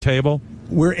table?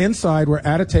 We're inside. We're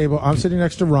at a table. I'm sitting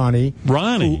next to Ronnie.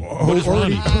 Ronnie? What is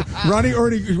Ronnie? Ronnie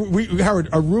already, Howard,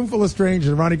 a room full of strangers,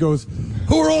 and Ronnie goes,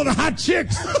 "Who are all the hot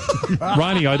chicks?"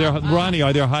 Ronnie, are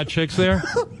there hot chicks there?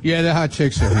 Yeah, the hot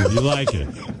chicks are here. You like it?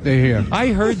 They're here. I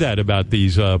heard that about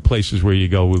these places where you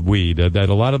go with weed, that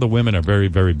a lot of the women are very,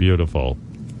 very beautiful.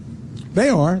 They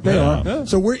are.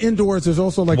 So we're indoors. There's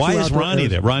also like. Why is Ronnie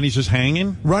there? Ronnie's just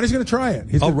hanging? Ronnie's going to try it.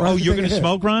 Ronnie's you're going to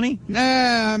smoke, Ronnie?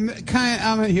 I'm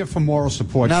here for moral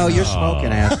support. No, you're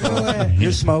smoking, asshole.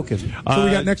 You're smoking. So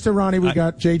we got next to Ronnie, we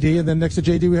got JD, and then next to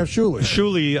JD we have Shuli.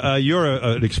 Shuli, you're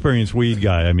an experienced weed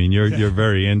guy. I mean, you're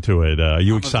very into it. Are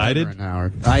you excited?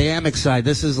 I am excited.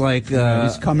 This is like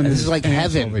he's coming. This is like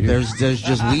heaven. There's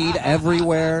just weed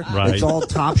everywhere. Right. It's all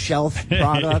top shelf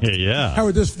product. Yeah.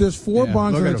 Howard, there's four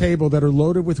bongs on the table that are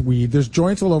loaded with weed. There's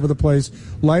joints all over the place,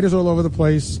 lighters all over the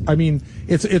place. I mean,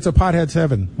 it's a pothead's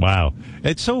heaven. Wow.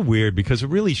 It's so weird because it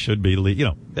really should be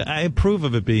I approve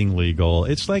of it being legal.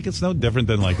 It's like it's no different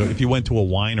than like if you went to a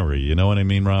winery. You know what I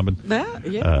mean, Robin?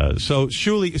 Yeah. So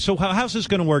Shuli, how's this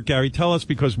going to work, Gary? Tell us,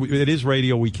 because it is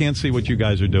radio. We can't see what you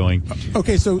guys are doing.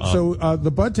 Okay, so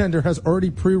the bud tender has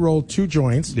already pre-rolled 2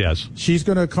 joints. Yes. She's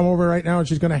going to come over right now and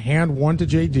she's going to hand one to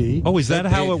JD. Oh, is that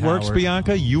how it works,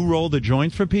 Bianca? You roll the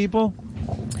joints for people?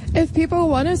 If people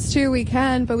want us to, we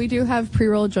can, but we do have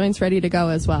pre-rolled joints ready to go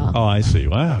as well. Oh, I see.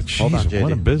 Wow, jeez,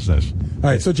 what a business. All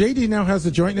right, so JD now has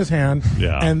the joint in his hand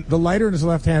and the lighter in his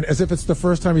left hand as if it's the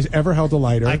first time he's ever held a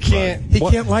lighter. I can't. He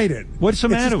can't light it. What's the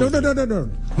matter with No.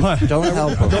 What? Don't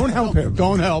help him. Don't help him.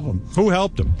 Don't help him. Who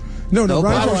helped him? No,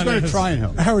 I was going to try and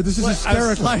help. Howard, this is hysterical. I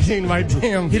was sliding my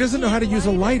damn. He doesn't know how to use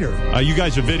a lighter. You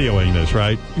guys are videoing this,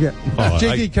 right? Yeah.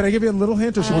 JD, can I give you a little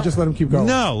hint, or should we just let him keep going?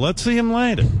 No, let's see him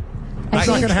light it. It's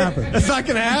not going to happen. It's not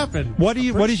going to happen. What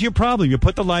is your problem? You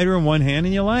put the lighter in one hand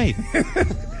and you light.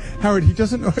 Howard, he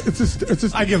doesn't know. It's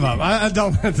just. I give up. I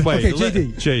don't. Wait, okay,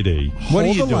 JD. What are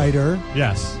you doing? Hold the lighter.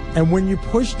 Yes. And when you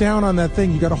push down on that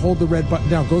thing, you got to hold the red button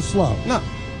down. Go slow. No.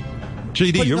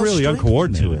 JD, you're really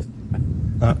uncoordinated.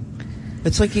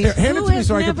 It's like he's. Here, hand it to me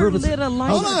so I can prove it's.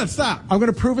 Hold on, stop. I'm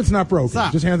going to prove it's not broken.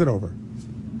 Stop. Just hand it over.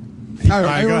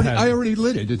 I already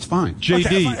lit it. It's fine.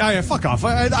 JD. Okay, fuck off.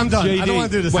 I'm done. JD. I don't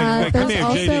want to do this. Wait, come there's here,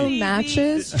 also JD.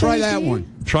 matches. Try JD. that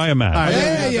one. Try a match. Right,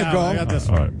 There you go. I got this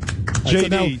All one. right.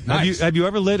 JD, have you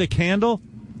ever lit a candle?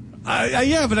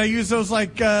 Yeah, but I use those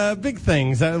like big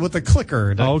things with the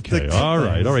clicker. Okay, all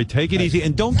right. Take it easy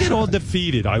and don't get all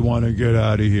defeated. I want to get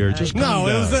out of here. Just calm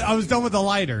down. I was done with the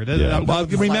lighter. Yeah. Well,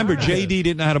 remember, JD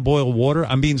didn't know how to boil water.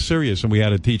 I'm being serious, and we had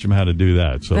to teach him how to do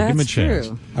that. So give him a chance.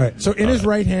 True. All right. So in his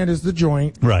right hand is the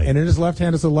joint. Right. And in his left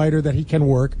hand is the lighter that he can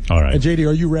work. All right. And JD,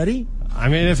 are you ready? I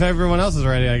mean, if everyone else is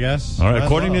ready, I guess. All right.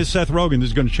 According to Seth Rogen, this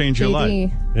is going to change your life.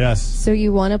 JD, Yes. so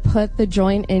you want to put the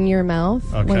joint in your mouth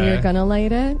when Okay. you're going to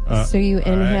light it. So you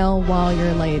inhale while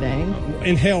you're lighting.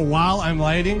 Inhale while I'm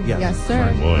lighting? Yes,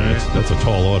 sir. Boy, that's a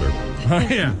tall order.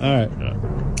 Yeah. All right. Yeah.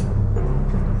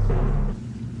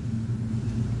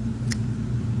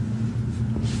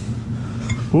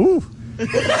 Ooh.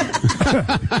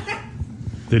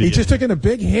 Did He just took in a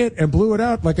big hit and blew it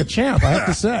out like a champ, I have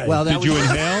to say. Well, Did you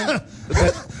inhale?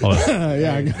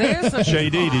 yeah.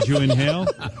 JD, did you inhale?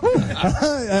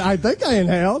 I think I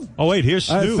inhaled. Oh, wait, here's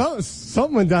Snoop.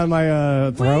 Something went down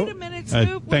my throat. Wait a minute,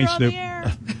 Snoop. Thanks, we're on Snoop. the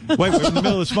air. Wait, we're in the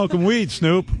middle of smoking weed,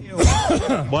 Snoop.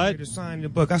 What? To sign the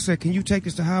book. I said, can you take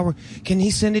this to Howard? Can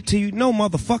he send it to you? No,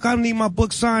 motherfucker. I need my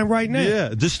book signed right now. Yeah,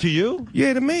 this to you?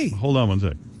 Yeah, to me. Hold on one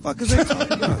sec. Fuck is they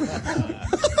talking about?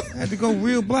 I had to go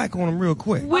real black on him real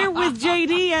quick. We're with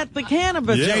JD at the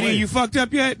cannabis. Yeah, JD, wait. you fucked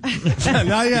up yet?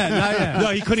 Not yet. No,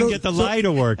 he couldn't get the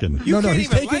lighter working. No, can't he's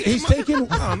even taken. light He's him up. taken.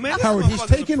 Oh, man, this Howard, he's motherfucker's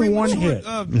taken one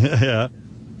premature, hit. Yeah.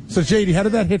 So JD, how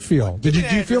did that hit feel? Do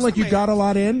you feel like you got a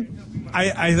lot in?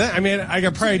 I mean, I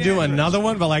could probably do another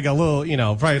one, but like a little,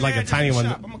 probably like a tiny one.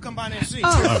 I'm gonna come by there and see.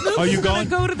 Are you going going? to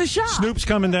go to the shop. Snoop's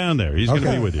coming down there. He's going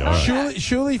to be with you. All right.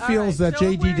 Shuli feels that show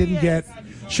him JD where he didn't is. get.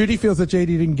 Shuli feels that JD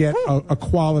didn't get a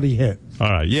quality hit. All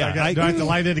right. Do Yeah. I have to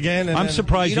light it again? I'm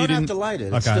surprised You he don't have didn't. to light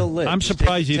it. It's Okay. still lit. I'm Just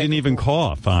surprised he take didn't even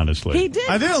cough, honestly. He did.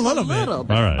 I did a little bit. All right.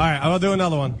 All right, I'll do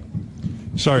another one.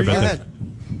 Sorry Go about ahead.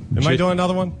 that. Am I doing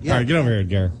another one? Yeah. All right, get over here,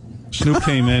 Gary. Snoop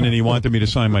came in and he wanted me to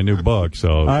sign my new book,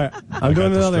 so. All right, I'm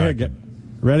doing another here.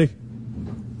 Ready?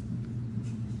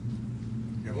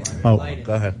 Oh.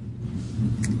 Go ahead.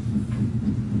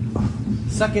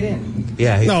 Suck it in.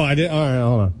 Yeah. No, I did. All right,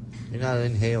 hold on. You're not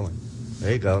inhaling.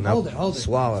 There you go. Now Hold it.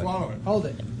 swallow it. Hold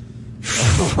it.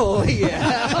 Oh,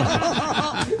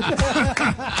 yeah.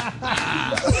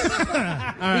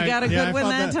 All right. You got a good one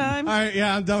that time? All right,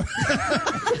 yeah, I'm done.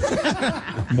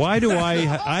 Why do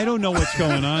I don't know what's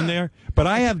going on there, but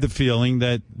I have the feeling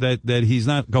that he's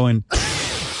not going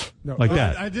like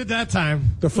that. I did that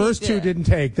time. The first two didn't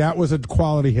take. That was a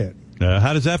quality hit.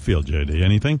 How does that feel, JD?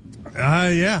 Anything?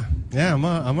 Yeah. Yeah, I'm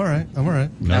all right. I'm all right.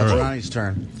 That's Ronnie's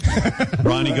turn.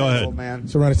 Ronnie, go ahead. Oh, man.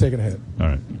 So Ronnie's taking a hit. All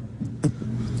right.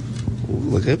 Ooh,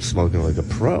 look at him smoking like a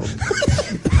pro.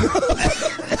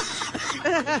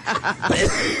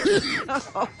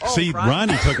 See,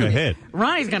 Ronnie took a hit.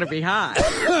 Ronnie's going to be high.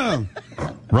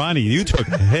 Ronnie, you took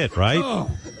a hit, right?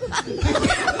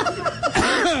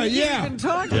 Yeah.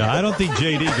 Yeah, I don't think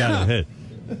JD got a hit.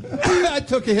 I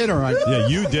took a hit, all right. Yeah,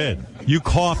 you did. You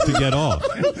coughed to get off.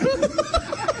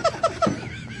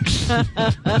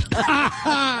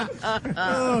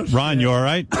 Ron, you all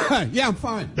right? Yeah, I'm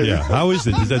fine. Yeah. How is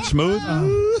it? Is that smooth?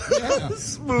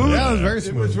 Smooth. Yeah, it was very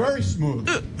smooth. It was very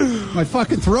smooth. My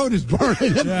fucking throat is burning.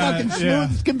 It's fucking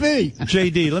smooth as can be.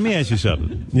 JD, let me ask you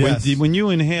something. Yes. When you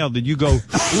inhaled, did you go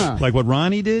like what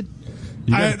Ronnie did?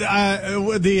 The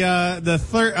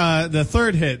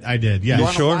third hit I did. Yeah. You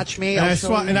want to sure? watch me? And I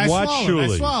Watch swallowed. Shuli.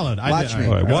 I swallowed. Watch me.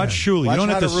 All right, watch Shuli. You don't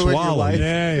have to swallow.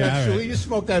 Yeah. Actually, you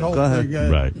smoked that whole Go ahead.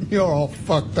 thing. Right. You're all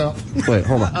fucked up. Wait,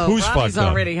 hold on. Oh, Who's Ronnie's fucked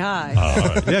up? already high. All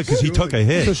right. Yeah, because he took a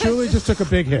hit. So Shuli just took a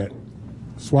big hit.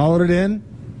 Swallowed it in.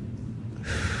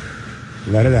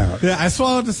 Let it out. Yeah, I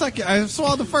swallowed the second. I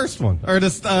swallowed the first one or the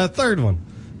third one.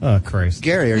 Oh Christ,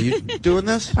 Gary, are you doing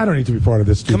this? I don't need to be part of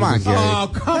this. Come on, Gary. Oh,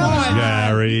 come on.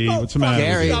 Gary, what's the matter?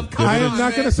 Gary. I am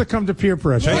not going to succumb to peer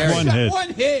pressure. Take one hit. One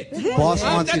hit. Boss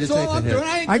wants you to That's take all the I'm doing.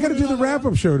 hit. I got to do the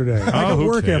wrap-up show today. I got who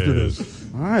work after cares? this.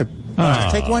 All right.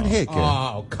 Take one hit, Gary.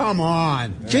 Oh, come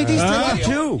on. JD's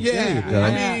taking two. Yeah. There you go.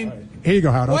 I mean, Here you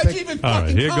go, Howard. why'd you even All right,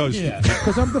 fucking here come goes. here?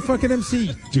 Because I'm the fucking MC,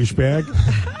 douchebag.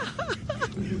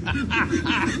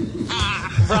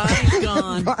 Ronnie's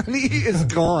gone. Ronnie is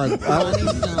gone.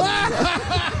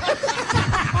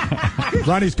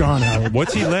 Ronnie's gone, Howard.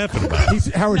 What's he laughing about?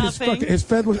 Howard, Nothing. his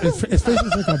face was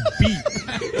like a beat.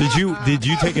 Did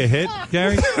you take a hit,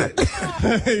 Gary?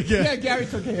 Yeah, Gary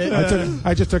took a hit.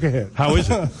 I just took a hit. How is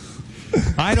it?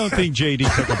 I don't think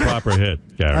JD took a proper hit,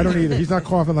 Gary. I don't either. He's not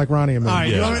coughing like Ronnie and me. All right,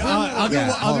 Yeah. you want me,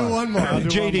 I'll do one more.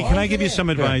 JD, can I give you some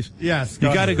advice? Yes.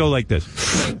 You got to go like this.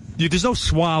 There's no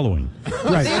swallowing.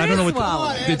 Right. I don't know what.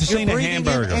 Swallow. This You're ain't a breathing in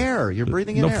hamburger. air. You're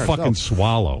breathing in no air. fucking Go.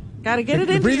 swallow. Got to get it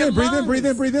into Breathe your in, breathe in, lungs. breathe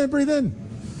in, breathe in, breathe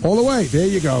in. All the way. There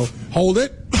you go. Hold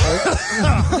it.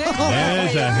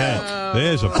 There's a hit.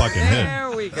 There's a fucking hit.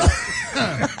 There we go.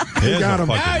 There's got a him.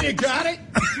 Now fucking you got it.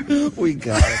 We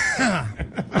got it.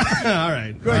 All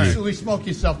right. Go ahead, Shuli, smoke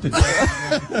yourself to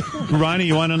death. Ronnie,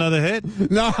 you want another hit?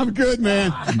 No, I'm good,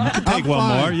 man. Take one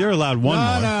more. You're allowed one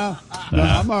more. No,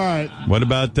 I'm all right. What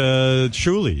about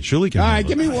Shuli? Shuli can. All right, handle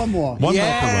give it. me one more. One more.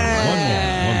 For Ronnie.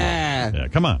 One more. Yeah,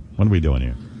 come on. What are we doing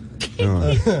here?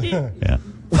 Yeah.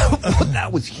 That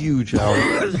was huge,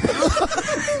 Howard.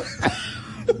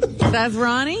 That's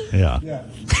Ronnie? Yeah.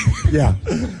 Yeah.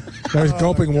 That was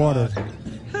gulping water.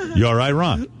 You all right,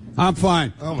 Ron? I'm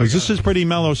fine. Because this is pretty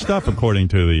mellow stuff according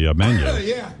to the menu.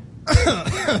 Yeah.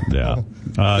 Yeah.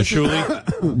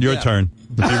 Shuli, your turn.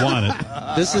 If you want it.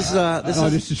 This is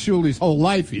This is Shuli's whole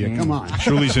life here. Come on.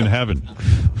 Shuli's in heaven.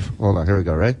 Hold on, here we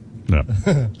go, right? Yeah.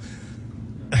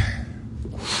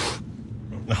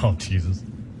 Oh Jesus.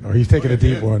 Oh, he's taking a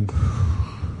deep one.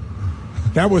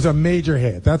 That was a major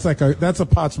hit. That's a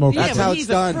pot smoker. Yeah, That's but how he's it's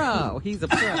done. a pro. He's a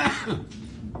pro.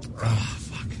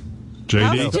 JD?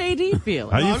 How's JD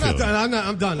feeling? How you I'm not feeling? done.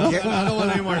 I'm done. I don't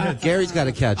want any more hits. Gary's got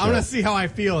to catch I'm gonna up. see how I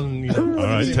feel. And, All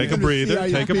right, take a breather.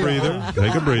 Take a breather.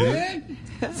 Take a breather.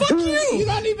 Fuck you. You're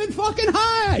not even fucking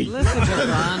high. Listen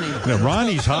to Ronnie. Yeah,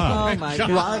 Ronnie's hot. Oh, my God.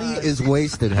 Ronnie is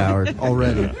wasted, Howard,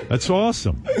 already. That's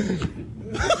awesome.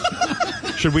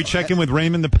 Should we check in with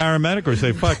Raymond the paramedic or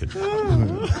say fuck it?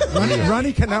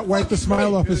 Ronnie cannot wipe the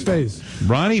smile off his face.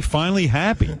 Ronnie finally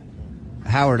happy.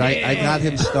 Howard, I got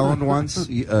him stoned once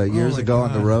years ago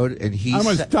on the road, and he I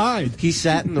almost died. He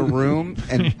sat in the room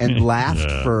and laughed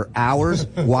for hours,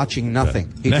 watching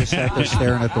nothing. He just sat there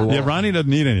staring at the wall. Yeah, Ronnie doesn't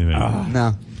need anything.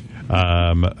 No.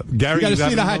 Gary, You got to see the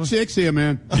another hot one? chicks here,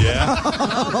 man. Yeah.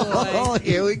 Oh,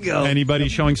 here we go. Anybody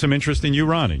showing some interest in you,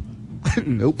 Ronnie?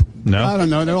 Nope. No. I don't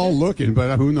know. They're all looking,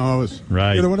 but who knows?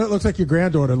 Right. The one that looks like your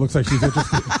granddaughter looks like she's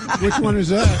interested. Which one is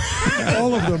that?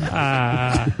 All of them.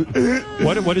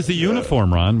 What is the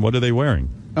uniform, Ron? What are they wearing?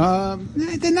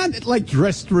 They're not like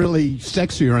dressed really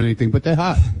sexy or anything, but they're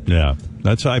hot. Yeah,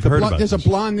 that's I've heard about. There's a this.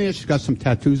 blonde there. She's got some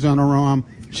tattoos on her arm.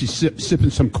 She's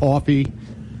sipping some coffee.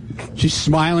 She's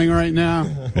smiling right now.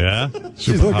 Yeah?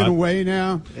 She's Super looking hot. away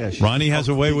now. Yeah, Ronnie has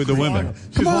a way with the women.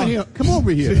 Come on here. Come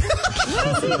over here.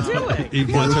 What is he doing? He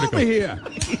Come wants on her to over go. here.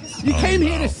 You came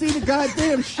here to see the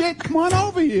goddamn shit. Come on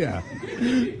over here.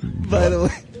 By the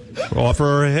way, Offer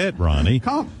her a hit, Ronnie.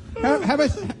 Come. Have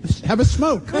a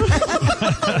smoke.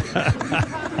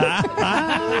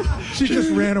 She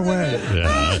just ran away.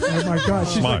 Yeah. Oh my God!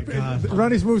 She's Smart. like,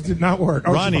 Ronnie's moves did not work.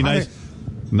 Oh, Ronnie, she's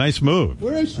nice move.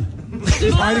 Where is she?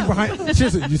 She's hiding behind.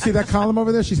 Seriously, you see that column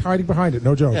over there? She's hiding behind it.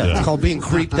 No joke. yeah, it's called being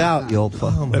creeped out, you old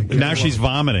fuck. Now she's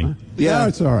vomiting. Yeah,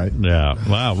 it's all right. Yeah.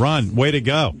 Wow, Ron, way to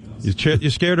go. You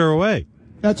scared her away.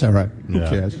 That's all right. Who Yeah.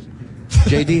 cares?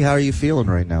 JD, how are you feeling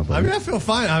right now, I buddy? mean, I feel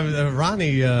fine.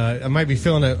 Ronnie, I might be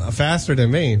feeling it faster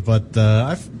than me, but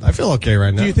I feel okay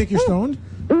right now. Do you think you're stoned?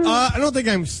 I don't think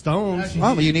I'm stoned.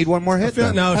 Oh, you need one more hit.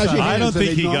 Then. No, How's sorry. your I don't hands? Are think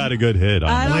they he numb? got a good hit on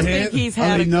I that. don't My think hand- he's Are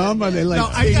had they a good numb? Are they like No,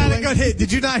 I got a tingling? good hit.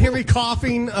 Did you not hear me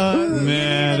coughing? Nah, that was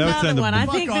Another in the one. I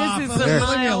think Fuck this is off. a Leave me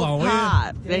mild alone, will you?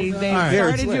 pot. They right.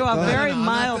 started you Go off ahead. very No,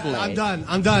 mildly.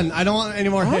 I'm done. I don't want any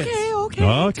more hits. Okay.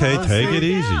 Okay, Calm take it down.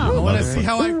 easy. I want to Okay. see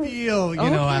how I feel,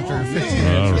 after 15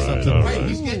 All minutes or right, something. all Right,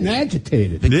 he's getting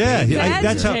agitated. Yeah, He's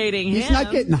that's how. agitating He's him. not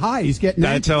getting high. He's getting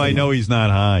That's how I know he's not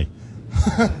high.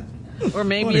 Or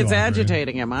maybe What do you it's want,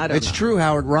 agitating him. I don't It's know. true,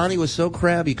 Howard. Ronnie was so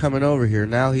crabby coming over here.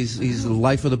 Now he's the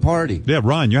life of the party. Yeah,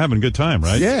 Ron, you're having a good time,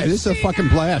 right? Yeah, this is a fucking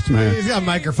blast, man. He's got a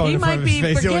microphone He in front might of his be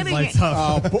face. He always forgetting lights it.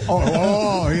 up.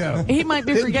 Yeah. He might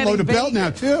be Hitting forgetting below the belt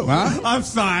Vegas. now too, huh? I'm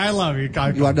sorry. I love you.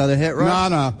 You want another hit,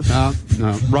 Ron? No.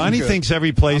 Ronnie I'm good. thinks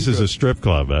every place is a strip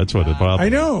club. That's what the problem. I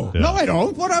know. Yeah. No, I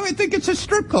don't. What do I think it's a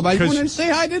strip club? I 'Cause- wanted to say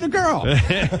hi to the girl.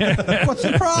 What's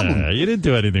the problem? You didn't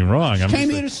do anything wrong. I'm Came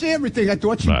just- here to see everything. I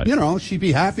thought she, Right. she'd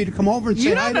be happy to come over and say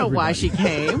You hi don't to know why everybody. she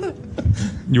came.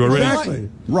 you were ready. Exactly.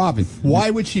 Robin, why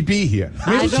would she be here?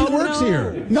 I She don't works know.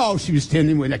 here. No, she was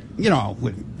standing with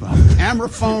with a camera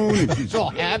phone, and she's all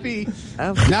happy.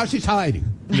 Oh. Now she's hiding.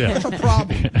 Yeah. What's her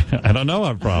problem? I don't know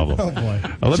our problem. Oh boy.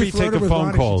 Let She me take flirted a with phone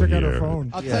Ronnie. call She took out her here.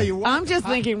 phone. I'll tell you what. I'm just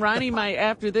thinking Ronnie might,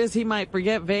 after this, he might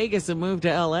forget Vegas and move to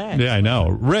L.A. Yeah, I know.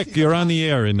 Rick, you're on the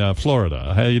air in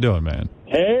Florida. How you doing, man?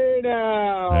 Hey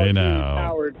now. Hey Dude, now.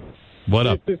 Howard. What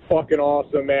up? This is fucking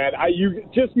awesome, man. You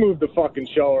just moved the fucking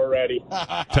show already.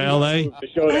 To L.A.? Moved the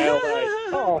show to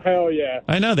LA. Oh, hell yeah.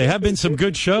 I know. They have been some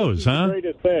good shows, The huh?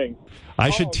 greatest thing. I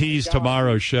Oh, should my tease God.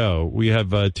 tomorrow's show. We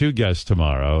have two guests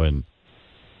tomorrow, and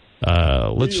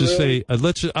let's just say,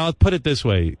 I'll put it this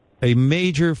way. A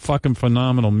major fucking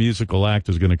phenomenal musical act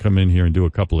is going to come in here and do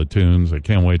a couple of tunes. I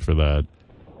can't wait for that.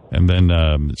 And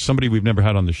then somebody we've never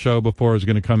had on the show before is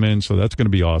going to come in, so that's going to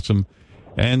be awesome.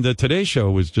 And today's show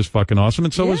was just fucking awesome,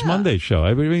 and so was Yeah. Monday's show.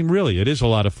 I mean, really, it is a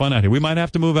lot of fun out here. We might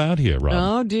have to move out here, Rob.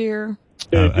 Oh, dear.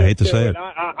 Dude, I hate to just say do it.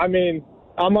 I mean,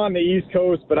 I'm on the East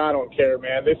Coast, but I don't care,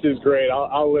 man. This is great.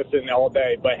 I'll listen all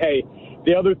day. But hey,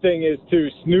 the other thing is too,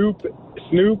 Snoop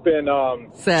and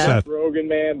Seth. Rogen,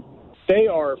 man, they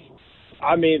are.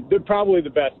 I mean, they're probably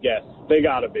the best guests. They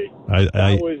gotta be.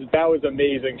 That was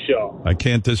amazing show. I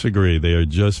can't disagree. They are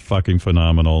just fucking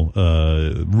phenomenal.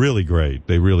 Really great.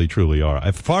 They really, truly are.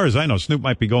 As far as I know, Snoop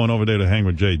might be going over there to hang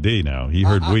with JD now. He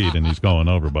heard weed and he's going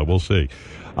over, but we'll see.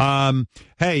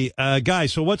 Hey,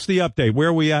 guys, so what's the update? Where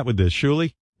are we at with this?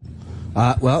 Shuli?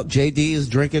 Well, JD is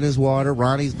drinking his water.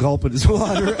 Ronnie's gulping his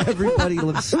water. Everybody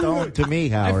looks stoned to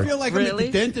me, I Howard. feel like I'm Really?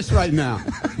 at the dentist right now.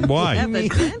 Why? At the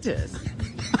dentist.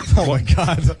 Oh, my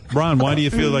God. Ron, why do you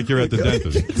feel like you're at the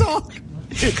dentist?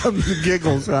 Here comes the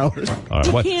giggles, Howard. All right,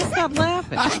 what? Can't stop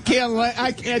laughing.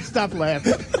 I can't stop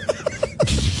laughing.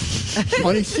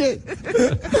 Funny shit.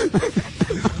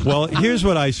 Well, here's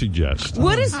what I suggest.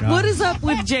 What is up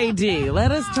with JD?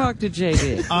 Let us talk to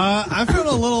JD. I'm feeling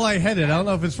a little lightheaded. I don't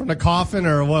know if it's from the coffin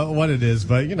or what it is,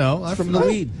 but, From the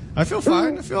weed. I feel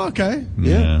fine. I feel okay.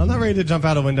 Yeah. I'm not ready to jump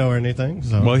out a window or anything.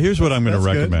 So. Well, here's what I'm going to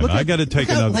That's good. recommend. I got to take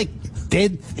Look how, another. like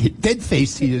dead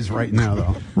face he is right now, though.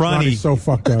 Ronnie, Ronnie's so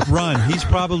fucked up. Ron, he's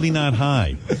probably not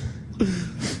high.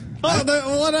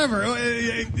 Whatever.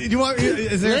 You want?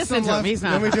 Is there Listen some to him. left? He's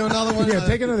not. Let me do another one. Yeah,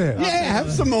 take another hit. Yeah,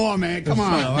 have some more, man. Come Oh,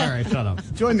 on. all right, shut up.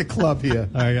 Join the club here.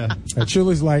 All right, yeah.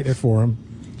 Chuli's lighting it for him.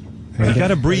 You got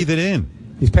to breathe it in.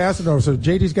 He's passing it over. So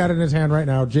JD's got it in his hand right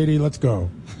now. JD, let's go.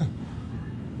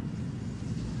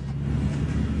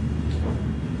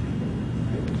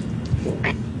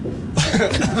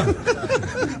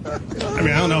 I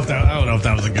mean, I don't know if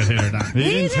that was a good hit or not. He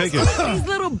didn't take it. These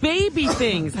little baby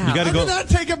things. You got to I go. did not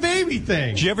take a baby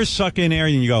thing. Did you ever suck in air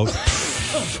and you go?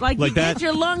 like like you that? get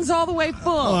your lungs all the way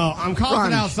full. Well, I'm coughing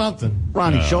Ronnie. out something.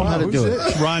 Ronnie, show him how to who's do it?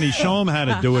 it. Ronnie, show him how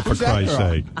to do it, for Who's that Christ's girl?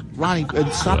 sake. Ronnie,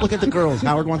 stop looking at the girls.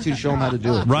 Howard wants you to show him how to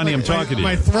do it. Ronnie, I'm talking to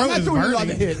My you. throat I'm not is doing another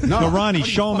burning. hit. No, Ronnie,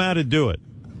 show him how to do it.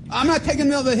 I'm not taking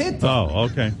another hit, though. Oh,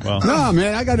 okay. Well, no,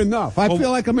 man, I got enough. I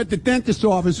feel like I'm at the dentist's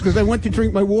office because I went to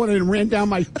drink my water and ran down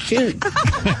my chin.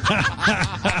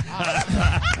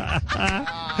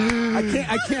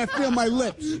 I can't feel my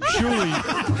lips.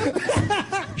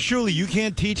 Surely you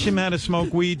can't teach him how to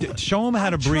smoke weed. Show him how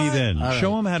to breathe in.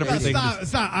 Show him how to breathe in.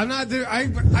 Stop. I'm not doing.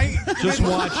 Just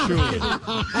watch Shuli.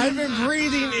 I've been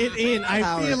breathing it in.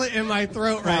 I feel it in my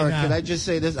throat right now. Can I just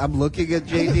say this? I'm looking at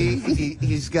JD.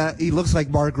 He looks like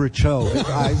Margaret Cho. His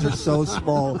eyes are so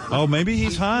small. Oh, maybe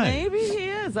he's high. Maybe he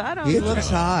is. I don't know. He looks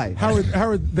high.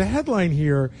 Howard, the headline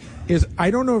here is,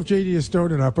 I don't know if JD is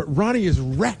stoned or not, but Ronnie is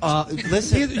wrecked.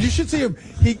 Listen. You should see him.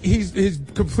 He's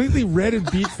completely red and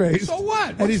beat-faced. So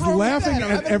what? And he's laughing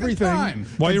at everything.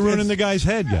 Why are you ruining the guy's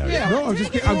head, Gary? Yeah, No,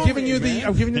 I'm giving you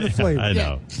the flavor. I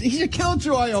know. He's a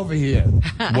killjoy over here.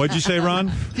 What'd you say,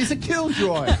 Ron? He's a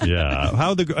killjoy. Yeah.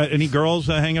 How any girls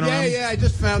hanging around? Yeah, I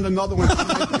just found another one.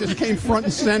 Just came front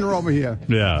and center over here.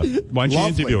 Yeah. Why don't you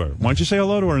interview her? Why don't you say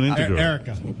hello to her and interview her?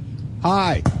 Erica.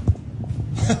 Hi.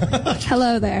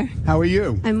 Hello there. How are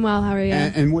you? I'm well. How are you?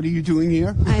 And what are you doing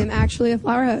here? I'm actually a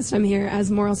flower host. I'm here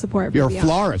as moral support. You're a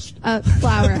florist.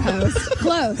 Flower host.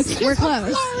 Close. We're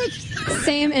close.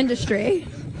 Same industry.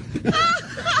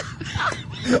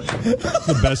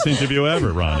 The best interview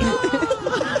ever, Ronnie.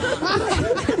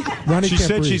 She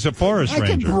said she's a forest ranger.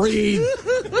 I can breathe.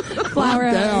 Flower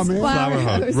host. Flower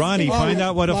host. Ronnie, find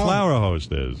out what a flower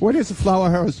host is. What is a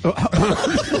flower host?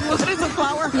 What is a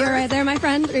flower host? You're right there, my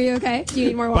friend. Are you okay? Do you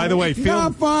need more water? By the way, No,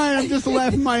 I'm fine. I'm just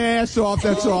laughing my ass off.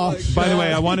 That's all. By the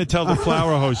way, I want to tell the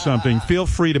flower host something. Feel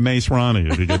free to mace Ronnie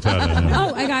if he gets out of there.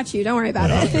 Oh, I got you. Don't worry about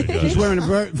it. He's wearing a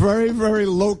very, very, very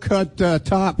low-cut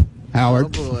top,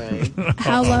 Howard. Oh, boy.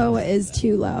 How low is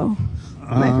too low,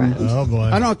 my friend? Oh boy.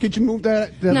 I don't know. Could you move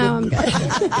that? No, I'm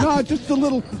good. No, just the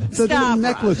little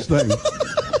necklace thing.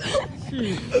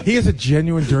 He is a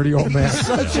genuine dirty old man.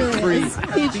 Such a creep.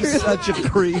 He's such a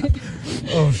creep.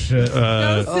 Oh shit.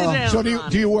 Go sit down, So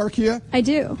do you work here? I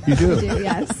do. You do? I do,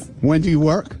 yes. When do you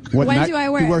work? What When night? do I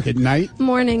work? You work at night?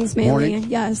 Mornings mainly. Morning?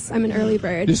 Yes, I'm an early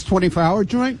bird. This 24-hour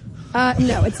joint?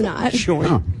 No, it's not.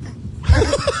 Oh,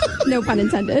 No pun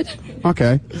intended.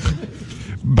 okay.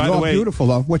 By the You're way, beautiful,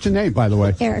 though. What's your name, by the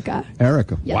way? Erica.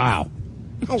 Erica. Yes. Wow.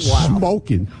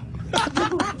 Smoking.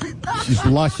 She's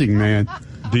blushing, man.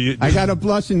 I got her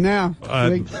blushing now.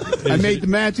 I made the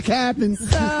magic happen.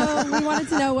 So we wanted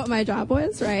to know what my job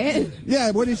was, right?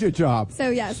 Yeah, what is your job? So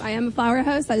yes, I am a flower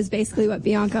host. That is basically what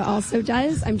Bianca also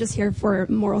does. I'm just here for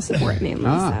moral support mainly.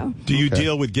 So. Do you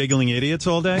deal with giggling idiots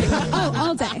all day? Oh,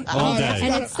 all day. All day.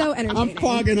 And it's so entertaining. I'm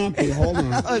clogging up here. Hold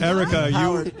on. Erica,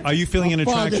 are you feeling an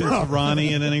attraction to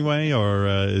Ronnie in any way, or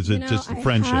is it just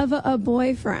friendship? I have a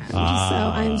boyfriend, so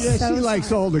I'm Yeah, so she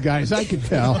likes older guys. I could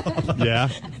tell. Yeah?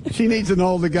 She needs an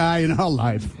older guy in her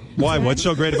life. Why? What's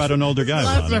so great about an older guy,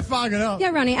 Ronnie? They're fogging up.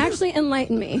 Yeah, Ronnie, actually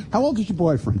enlighten me. How old is your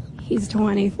boyfriend? He's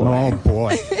 24. Oh,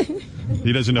 boy.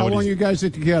 He doesn't know How what long he's... you guys are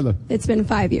together? It's been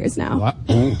 5 years now. What?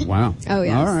 Oh, wow. Oh,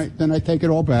 yes. All right, then I take it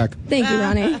all back. Thank you,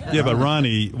 Ronnie. Yeah, but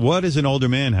Ronnie, what does an older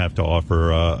man have to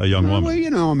offer a young woman? Well, you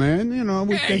know, man. You know,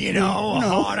 we think, Hold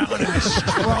on, a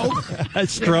stroke. A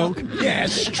stroke? Yeah,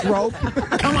 stroke.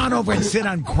 Come on over and sit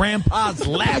on Grandpa's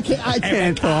lap. I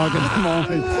can't talk at the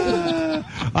moment.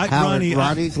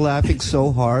 Ronnie's laughing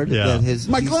so hard that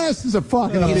my glasses are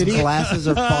fogging up. His glasses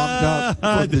are fogged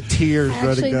up with the tears I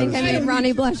actually think I made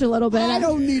Ronnie blush a little bit. I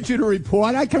don't need you to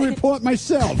report. I can report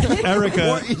myself.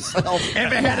 Erica.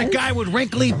 Ever had a guy with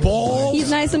wrinkly balls?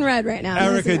 He's nice and red right now.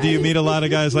 Erica, do you meet a lot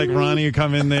of guys like Ronnie who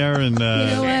come in there and? You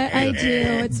know what? I do.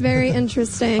 It's very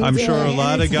interesting. I'm sure a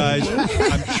lot of guys.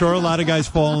 I'm sure a lot of guys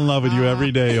fall in love with you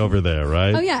every day over there,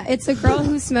 right? Oh yeah, it's a girl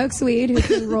who smokes weed who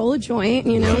can roll a joint.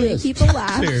 You know, make people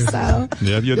laugh. So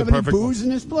yeah, you're the perfect. Booze in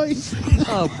this place?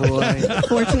 Oh boy!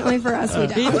 Fortunately for us, we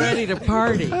don't. He's ready to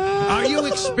party. Are you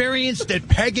experienced at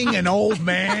pegging an old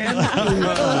man?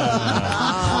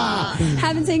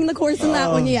 Haven't taken the course in that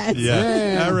one yet.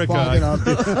 Yeah,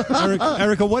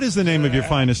 Erica, what is the name of your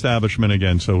fine establishment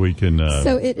again, so we can?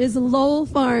 So it is Lowell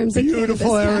Farms.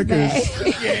 Beautiful Erica's.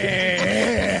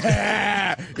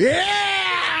 Yeah.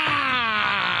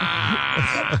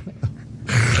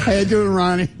 How you doing,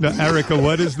 Ronnie? Now, Erica,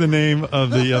 what is the name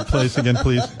of the place again,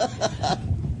 please?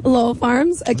 Lowell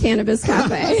Farms, a cannabis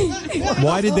cafe.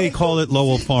 Why did they call it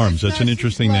Lowell Farms? That's an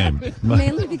interesting name.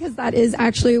 Mainly because that is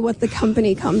actually what the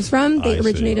company comes from. They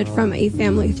originated from a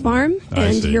family farm,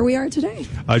 and here we are today.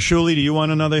 Shuli, do you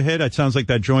want another hit? It sounds like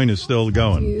that joint is still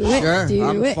going. Do it. Sure.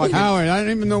 Do it. Howard, I don't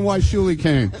even know why Shuli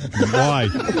came. Why?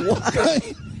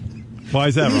 Why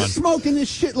is that, Ron? He's smoking this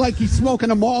shit like he's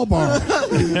smoking a Marlboro.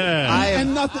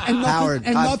 And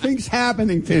nothing's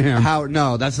happening to him. Howard,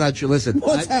 no, that's not true. Listen,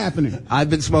 what's happening? I've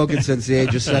been smoking since the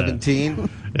age of 17.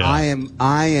 Yeah.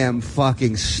 I am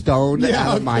fucking stoned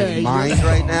out of my mind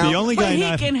right now. The only guy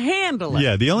he can handle it.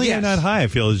 Yeah, the only guy not high, I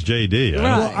feel, is JD. Right.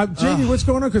 Well, JD, what's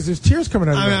going on? Because there's tears coming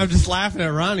out of I'm just laughing at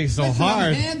Ronnie so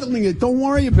hard. I'm handling it. Don't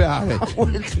worry about it.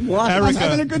 I'm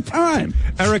having a good time.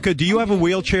 Erica, do you have a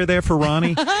wheelchair there for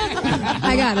Ronnie?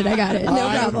 I got it.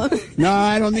 No problem. No,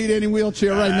 I don't need any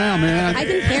wheelchair right now, man. I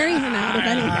can carry him out if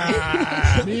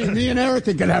anything. me and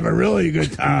Erica can have a really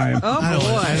good time. Oh,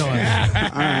 boy.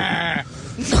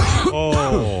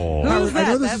 Who's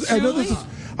that?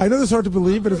 I know this is hard to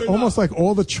believe, but it's almost like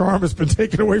all the charm has been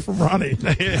taken away from Ronnie.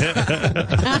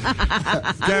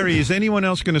 Gary, is anyone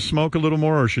else going to smoke a little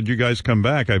more, or should you guys come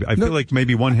back? I feel like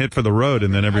maybe one hit for the road,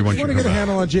 and then everyone should come back. I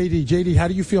want to get a handle on JD. JD, how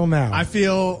do you feel now? I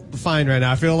feel fine right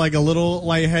now. I feel like a little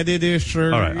lightheaded-ish.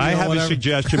 All right, I have a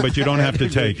suggestion, but you don't have to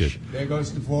take it. There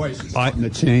goes the voice. It's starting to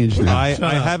change now. I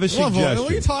have a suggestion.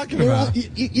 What are you talking about?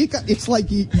 It's like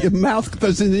your mouth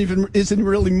isn't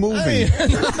really moving.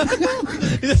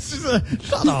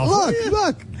 Shut up.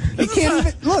 Look. You can't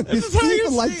even look. This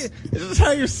is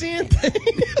how you're seeing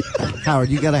things. Howard,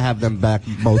 you got to have them back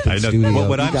both in studio. Well,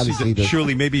 what I'm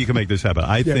surely, maybe you can make this happen.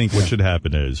 I think what should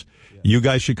happen is you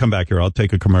guys should come back here. I'll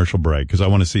take a commercial break because I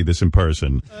want to see this in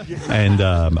person. And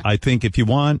I think if you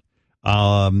want,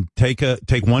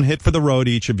 take one hit for the road,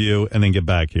 each of you, and then get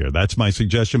back here. That's my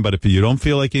suggestion. But if you don't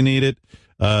feel like you need it,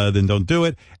 then don't do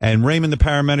it. And Raymond, the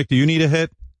paramedic, do you need a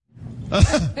hit?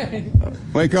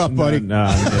 Wake up, buddy. No,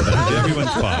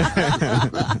 everyone's fine.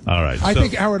 All right. I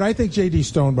think JD's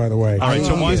stoned, by the way. All right.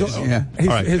 So all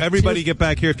right. Everybody get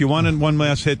back here. If you want one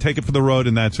last hit, take it for the road,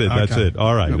 and that's it. Okay. That's it.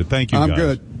 All right. Thank you, guys. I'm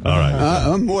good. All right.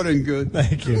 I'm more than good.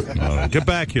 Thank you. All right. Get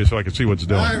back here so I can see what's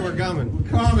doing. All right, we're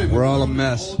coming. We're all a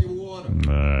mess.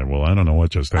 Well, I don't know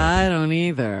what just happened. I don't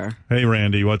either. Hey,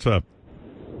 Randy, what's up?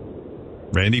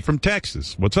 Randy from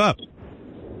Texas. What's up?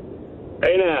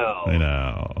 Hey now.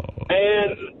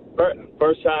 And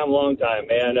first time, long time,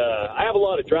 man. I have a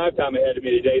lot of drive time ahead of me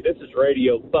today. This is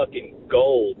radio fucking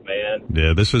gold, man.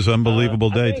 Yeah, this is an unbelievable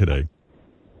day today.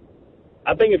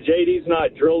 I think if JD's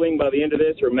not drilling by the end of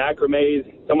this or macrame's,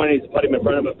 someone needs to put him in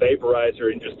front of a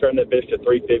vaporizer and just turn that bitch to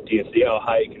 350 and see how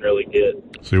high he can really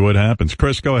get. See what happens.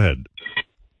 Chris, go ahead.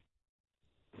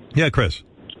 Yeah, Chris.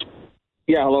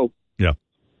 Yeah, hello. Yeah.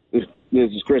 This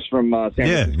is Chris from San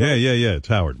Francisco. Yeah. It's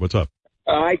Howard. What's up?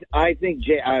 I think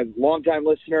long-time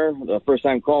listener,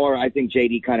 first-time caller, I think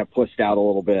JD kind of pussed out a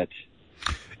little bit.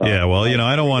 Yeah, well,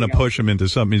 I don't want to push him into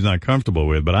something he's not comfortable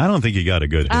with, but I don't think he got a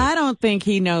good hit. I don't think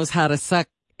he knows how to suck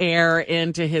air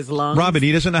into his lungs. Robin,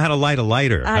 he doesn't know how to light a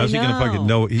lighter. How's he going to fucking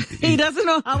know? He doesn't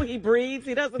know how he breathes.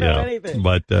 He doesn't know anything.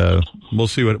 But we'll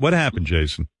see what happened,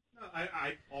 Jason.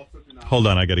 I also do not. Hold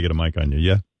on, I got to get a mic on you.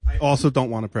 Yeah. I also don't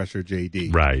want to pressure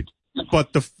JD. Right. But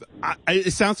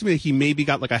it sounds to me like he maybe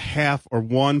got like a half or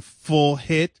one full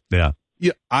hit. Yeah.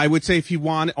 Yeah, I would say if he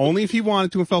wanted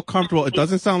to and felt comfortable. It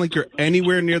doesn't sound like you're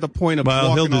anywhere near the point of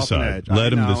walking he'll off decide. an edge.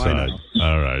 Let him decide.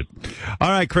 All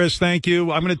right, Chris. Thank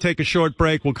you. I'm going to take a short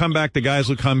break. We'll come back. The guys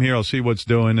will come here. I'll see what's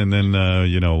doing, and then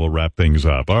we'll wrap things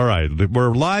up. All right,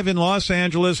 we're live in Los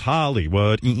Angeles,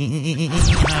 Hollywood.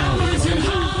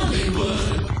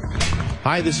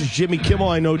 Hi, this is Jimmy Kimmel.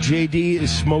 I know JD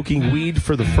is smoking weed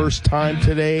for the first time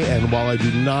today, and while I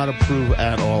do not approve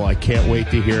at all, I can't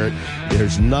wait to hear it.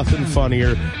 There's nothing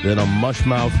funnier than a mush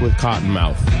mouth with cotton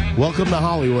mouth. Welcome to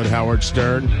Hollywood, Howard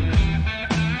Stern.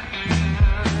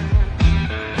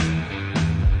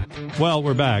 Well,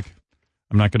 we're back.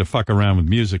 I'm not going to fuck around with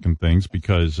music and things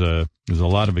because there's a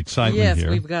lot of excitement here.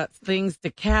 Yes, we've got things to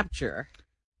capture.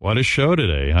 What a show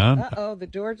today, huh? Uh-oh, the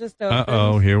door just opened.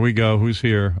 Uh-oh, here we go. Who's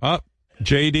here?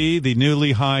 JD, the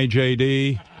newly high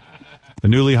JD, the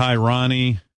newly high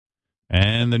Ronnie,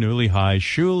 and the newly high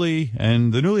Shuli,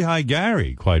 and the newly high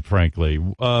Gary, quite frankly.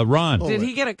 Ron. Did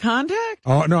he get a contact?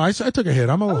 Oh, no, I took a hit.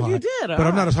 I'm a little high. You did? But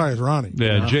I'm not as high as Ronnie.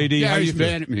 Yeah, JD, how you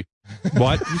mad at me.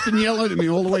 What? He's been yelling at me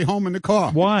all the way home in the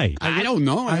car. Why? I don't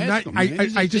know.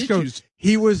 I just go,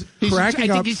 he was cracking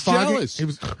up. I think he's jealous.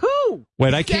 Who?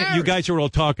 Wait, I can't. You guys are all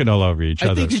talking all over each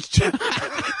other. I think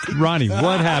Ronnie,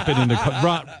 what happened in the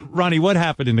car? Ronnie, what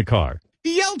happened in the car?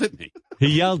 He yelled at me.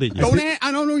 He yelled at you.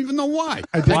 I don't even know why.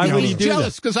 Why would he do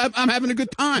jealous that? because I'm having a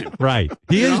good time. Right.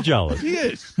 He is jealous. He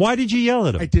is. Why did you yell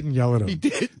at him? I didn't yell at him. He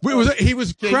did. He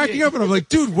was cracking up, and I'm like,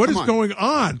 dude, what is going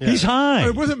on? Yeah. He's high.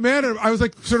 It wasn't mad at him. I was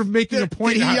like, sort of making a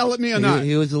point. Did he yell at me or not?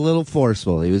 He was a little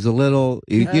forceful. He was a little,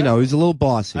 he was a little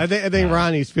bossy. I think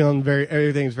Ronnie's feeling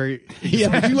everything's very. Yeah,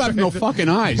 but you have no fucking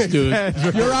eyes, dude.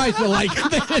 Your eyes are like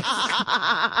this.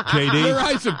 JD? Your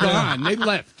eyes are gone. They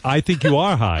left. I think you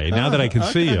are high now that I can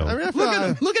see you. I mean,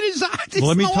 Look at his eyes. Well,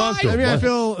 let me talk to him. I mean, I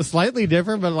feel slightly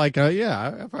different, but like,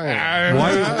 yeah. Why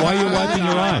are you wiping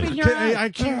your eyes? I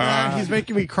can't. He's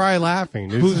making me cry laughing.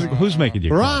 Who's making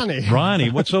you cry? Ronnie,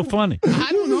 what's so funny?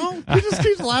 I don't know. He just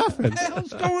keeps laughing. What the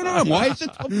hell's going on? Why is it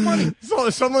so funny? So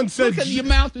someone said, look at your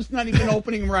mouth is not even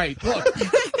opening right. Look.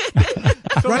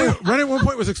 Ronnie at one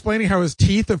point was explaining how his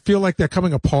teeth feel like they're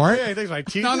coming apart. Yeah, he thinks my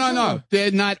teeth. No.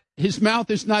 They're not. His mouth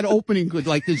is not opening good.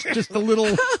 Like there's just a little.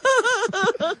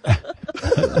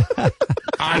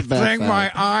 I think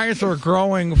my eyes are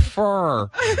growing fur.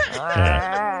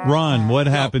 Ron, what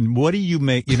happened? What do you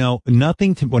make?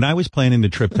 Nothing. When I was planning the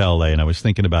trip to L.A. and I was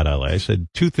thinking about L.A., I said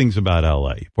two things about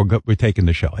L.A. We're taking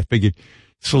the show. I figured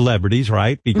celebrities,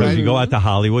 right? Because you go out to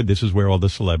Hollywood. This is where all the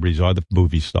celebrities are, the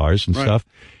movie stars and stuff.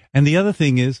 And the other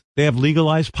thing is they have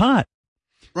legalized pot.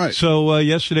 Right. So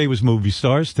yesterday was movie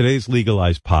stars. Today's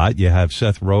legalized pot. You have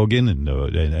Seth Rogen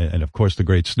and of course the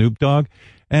great Snoop Dogg.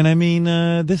 And I mean,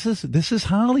 this is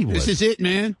Hollywood. This is it,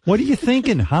 man. What are you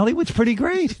thinking? Hollywood's pretty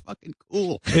great. It's fucking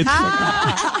cool.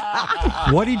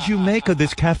 What did you make of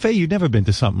this cafe? You've never been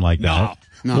to something like that.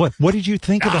 No. What did you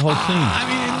think of the whole scene? I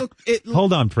mean, it looked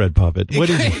Hold on, Fred Puppet. What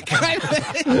is it?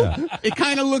 It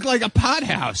kind of looked like a pot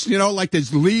house, like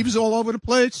there's leaves all over the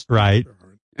place. Right.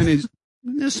 And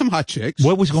there's some hot chicks.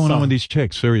 What was going on with these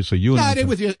chicks? Seriously,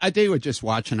 they were just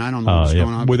watching. I don't know what's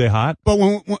going on. Were they hot? But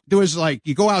when there was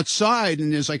you go outside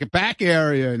and there's like a back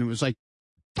area and it was like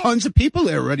tons of people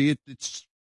there already. It's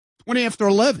 20 after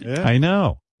 11. Yeah. I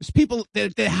know. There's people,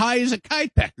 they're high as a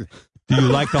kite back there. Do you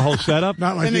like the whole setup?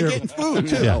 Not like and they're getting food,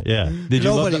 too. Yeah.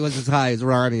 Nobody was as high as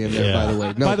Ronnie in there, by the way.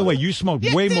 Nobody. By the way, you smoked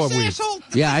way more weed. Asshole.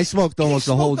 Yeah, I smoked almost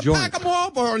the whole joint. Pack of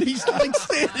Marlboro, and he's standing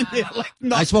there like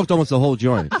nothing. I smoked almost the whole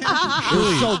joint. It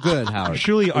was so good, Howard.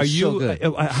 Shuli, are you?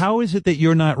 How is it that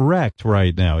you're not wrecked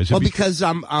right now? Is it because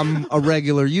I'm a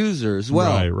regular user as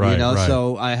well. Right.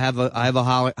 So I have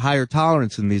a higher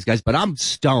tolerance than these guys. But I'm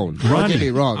stoned. Don't get me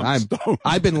wrong.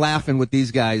 I've been laughing with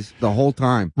these guys the whole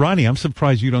time. Ronnie, I'm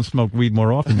surprised you don't smoke weed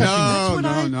more often. No.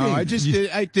 I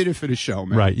did it for the show,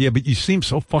 man. Right. Yeah, but you seem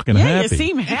so fucking happy. Yeah, you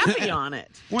seem happy on it.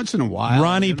 Once in a while.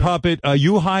 Ronnie Puppet, are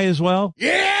you high as well?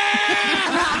 Yeah!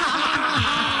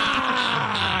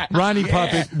 Ronnie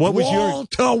Puppet, what was your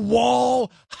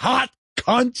wall-to-wall hot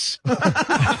cunts?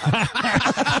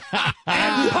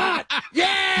 Hot!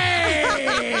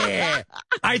 Yeah!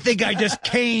 I think I just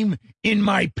came in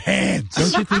my pants.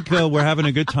 Don't you think we're having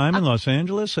a good time in Los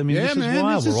Angeles? I mean, this is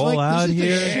wild. We're all out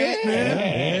here. Shit, man.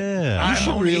 Yeah. I'm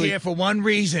only here for one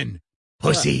reason.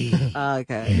 Pussy.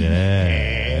 Okay.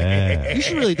 Yeah. You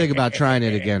should really think about trying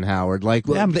it again, Howard.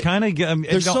 I'm kind of.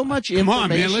 There's so much information. Come on,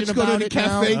 man. Let's go to the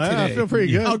cafe today. I feel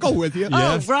pretty good. I'll go with you.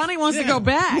 Oh, Ronnie wants to go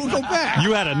back. We'll go back.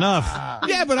 You had enough.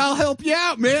 Yeah, but I'll help you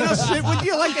out, man. I'll sit with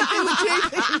you like I did with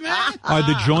JD, man. Are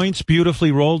the joints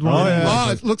beautifully rolled?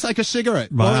 Oh, it looks like a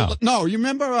cigarette. Wow. No, you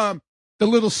remember the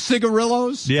little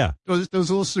cigarillos? Yeah. Those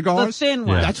little cigars? The thin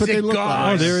ones. Yeah. That's what they look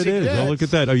like. Oh, there it is. Oh, look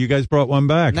at that. Oh, you guys brought one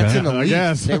back. That's in a huh? leaf.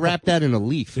 Yes. They wrap that in a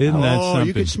leaf. Isn't that something?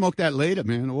 You could smoke that later,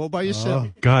 man, all by yourself.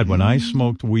 God, when I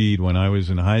smoked weed when I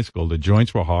was in high school, the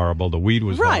joints were horrible. The weed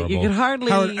was right. horrible. You could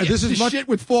hardly. Howard, this is The shit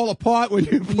would fall apart when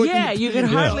you put Yeah, you could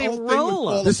hardly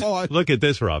roll them. Look at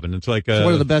this, Robin. It's like It's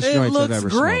one of the best It joints I've looks ever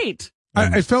great.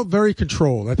 I felt very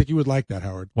controlled. I think you would like that,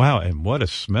 Howard. wow, and what a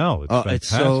smell! It's smoked. fantastic. It's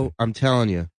so. I'm telling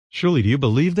you. Shirley, do you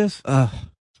believe this? Like,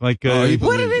 What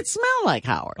did it smell like,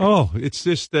 Howard? oh, it's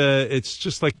just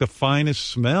like the finest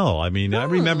smell. I mean, I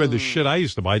remember the shit I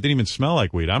used to buy. It didn't even smell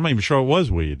like weed. I'm not even sure it was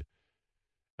weed.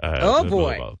 Oh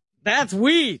boy, that's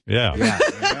weed. Yeah.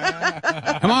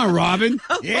 Come on, Robin.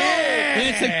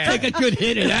 Yeah! Take a good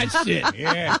hit of that shit.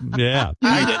 Yeah.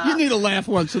 You need a laugh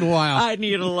once in a while. I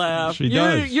need a laugh. She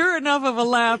does. You're enough of a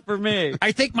laugh for me.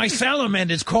 I think my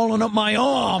salamander is crawling up my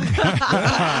arm.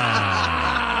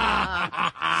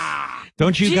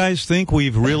 Don't you guys think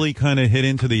we've really kind of hit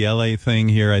into the LA thing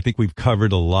here? I think we've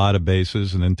covered a lot of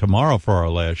bases. And then tomorrow for our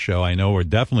last show, I know we're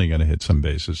definitely going to hit some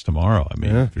bases tomorrow. I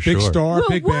mean, for sure. Big star, Well,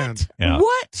 big what? band. Yeah.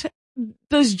 What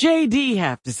does JD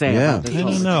have to say about this? I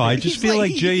don't know. I just feel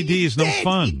like JD is no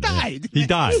fun. He died. He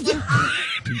died.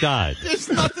 He died. There's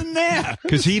nothing there.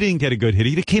 Because he didn't get a good hit.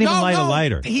 He can't even light a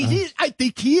lighter. I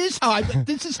think he is high.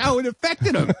 This is how it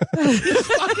affected him.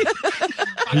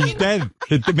 He's dead.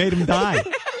 It made him die.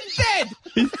 He's dead.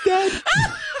 He's dead.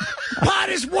 Pot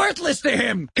is worthless to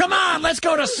him. Come on, let's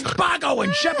go to Spago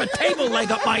and shove a table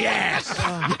leg up my ass.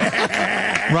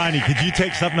 Ronnie, could you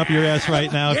take something up your ass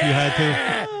right now if you had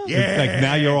to? Yeah. Like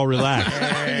now you're all relaxed.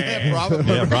 Yeah,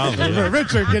 probably. Yeah, probably. Yeah.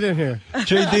 Richard, get in here.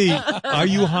 JD, are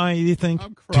you high, do you think?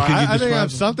 I think I'm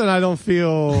something I don't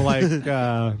feel like...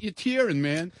 You're tearing,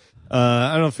 man.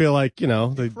 I don't feel like,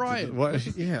 crying.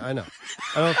 What? Yeah, I know.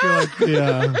 I don't feel like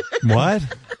the... What?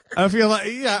 I feel like,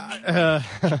 yeah.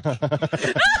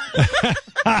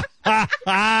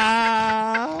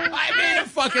 I made him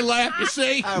fucking laugh, you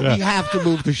see? We have to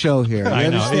move the show here. I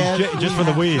know. Understand? Just for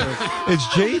the weed. Is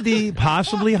JD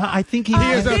possibly high? I think he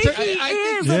is.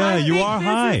 Yeah, you are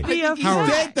high. He's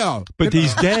dead, though. But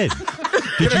he's dead.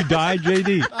 Did you die,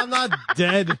 JD? I'm not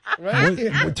dead.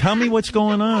 Right? Tell me what's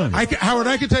going on. Howard,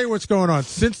 I can tell you what's going on.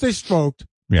 Since they smoked,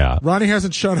 yeah, Ronnie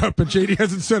hasn't shut up and JD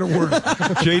hasn't said a word.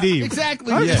 JD.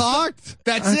 Exactly. I Yes. talked.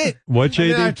 That's it. What,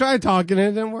 JD? I tried talking and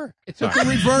it didn't work. It took a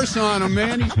reverse on him,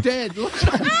 man. He's dead.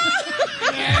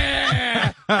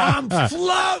 Yeah. I'm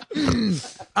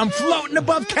floating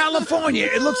above California.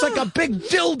 It looks like a big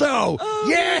dildo.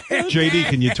 Yeah. JD,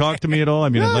 can you talk to me at all? I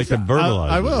mean, I'd like to verbalize.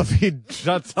 I will if he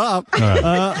shuts up. Right.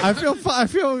 I feel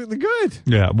good.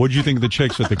 Yeah. What'd you think of the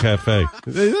chicks at the cafe?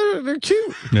 They're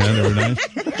cute. Yeah, they were nice.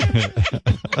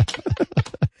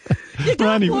 You got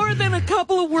Ronnie, more than a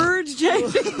couple of words,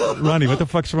 JD. Ronnie, what the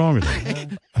fuck's wrong with you?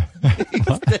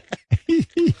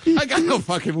 I got no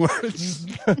fucking words.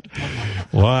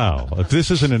 Wow. If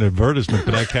this isn't an advertisement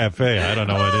for that cafe, I don't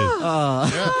know what is.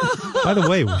 By the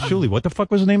way, Shuli, what the fuck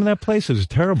was the name of that place? It's a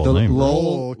terrible name.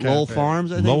 Lowell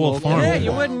Farms, I think. Lowell Farms. Yeah,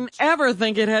 you wouldn't ever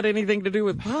think it had anything to do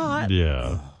with pot.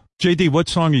 Yeah. JD, what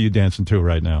song are you dancing to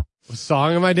right now? What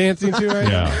song am I dancing to right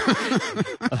now? Yeah.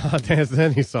 I'll dance to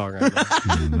any song right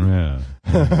now.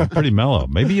 Yeah. Pretty mellow.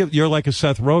 Maybe you're like a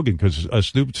Seth Rogen because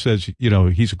Snoop says,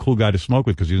 he's a cool guy to smoke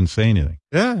with because he didn't say anything.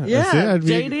 Yeah. Yeah,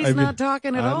 JD's not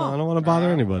talking at all. I don't want to bother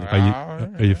anybody.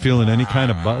 Are you feeling any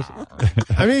kind of buzz?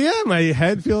 I mean, yeah, my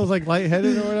head feels like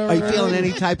lightheaded or whatever. Are you feeling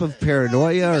any type of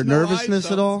paranoia or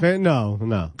nervousness at all?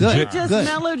 No. Good. It just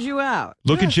mellowed you out.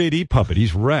 Look at JD Puppet.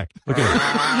 He's wrecked. Look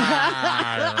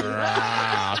at him.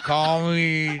 Call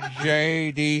me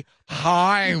JD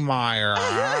Highmeyer.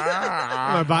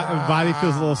 My body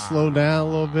feels a little slowed down a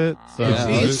little bit. So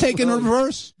It's taking a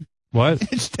reverse. What?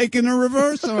 It's taking a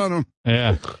reverse on him.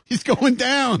 Yeah. He's going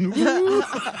down.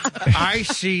 I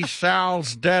see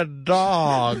Sal's dead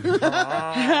dog.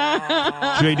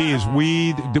 JD, is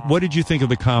weed, what did you think of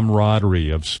the camaraderie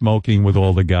of smoking with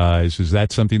all the guys? Is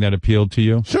that something that appealed to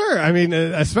you? Sure. I mean,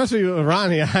 especially with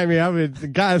Ronnie. I mean,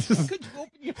 guys. What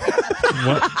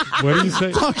do you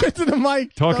say? Talk into the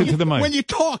mic. Talk into the mic. When you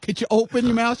talk, could you open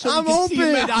your mouth? So I'm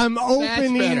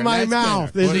opening my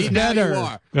mouth. This is better.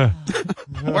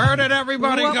 Where did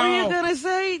everybody What go? were you going to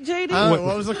say, JD? What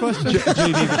was the question?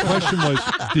 JD, the question was,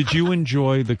 did you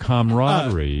enjoy the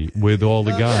camaraderie with all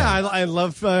the guys? Yeah, I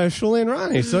love Shuli and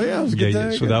Ronnie. So yeah, it was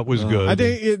good. So that was good. I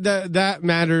think that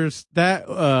matters. That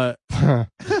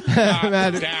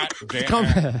matters.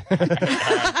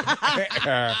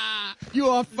 You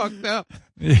are fucked up.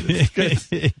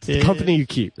 It's company you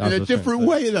keep. In a different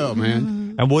way, though,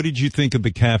 man. And what did you think of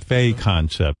the cafe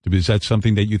concept? Is that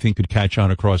something that you think could catch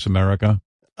on across America?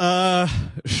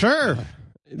 Sure.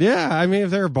 Yeah, I mean, if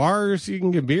there are bars, you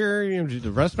can get beer.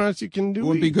 The restaurants, you can do. It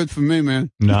wouldn't be good for me,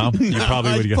 man. No, you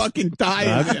probably would get fucking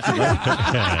die.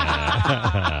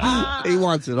 He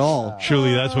wants it all.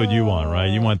 Surely that's what you want, right?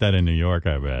 You want that in New York,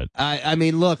 I bet. I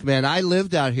mean, look, man, I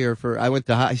lived out here I went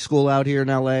to high school out here in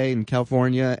LA and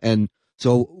California. And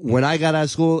so when I got out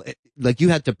of school, you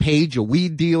had to page a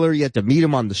weed dealer. You had to meet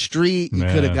him on the street. You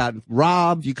could have gotten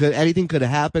robbed. Anything could have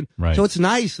happened. Right. So it's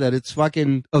nice that it's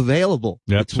fucking available.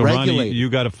 Yep. It's so regulated. Ronnie, you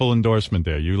got a full endorsement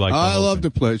there. You like I love the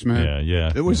place, man.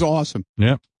 Yeah. It was awesome.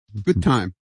 Yep. Good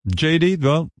time. JD,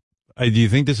 well, do you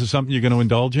think this is something you're going to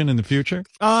indulge in the future?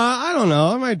 I don't know.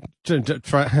 I might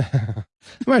try. I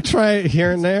might try it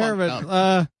here and there,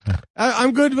 but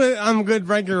I'm good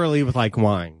regularly with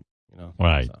wine.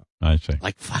 Right. So. I see.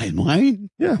 Like fine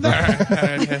wine? Yeah. What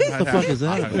the fuck is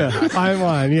that? Yeah, fine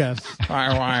wine, yes.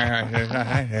 Fine wine.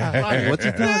 What's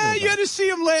he talking about? You had to see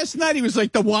him last night. He was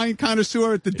like the wine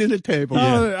connoisseur at the dinner table.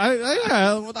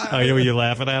 Were you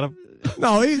laughing at him?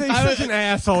 No, he's such an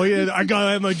asshole. I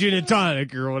gotta have my gin and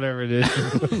tonic or whatever it is.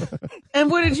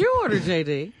 And what did you order,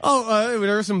 JD?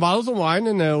 There were some bottles of wine,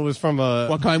 and it was from a...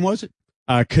 What kind was it?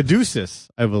 Caduceus,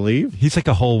 I believe. He's like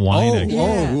a whole wine.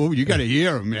 Oh, you got to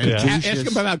hear him, man. Yeah. Ask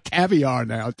him about caviar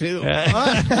now, too.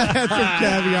 Caviar.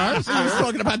 I was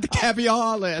talking about the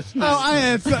caviar last night. Oh, I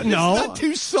had no. It's not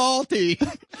too salty.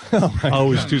 Oh, it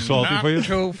was too salty for you?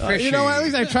 Too fishy. You know what? At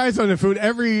least I tried some of the food.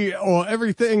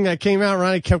 Everything that came out,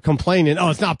 Ronnie kept complaining. Oh,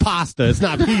 it's not pasta. It's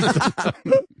not pizza.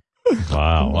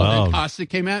 Wow. Well, then pasta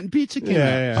came out and pizza came out.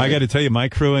 Yeah. I got to tell you, my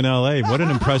crew in L.A., what an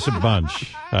impressive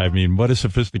bunch. I mean, what a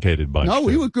sophisticated bunch. No,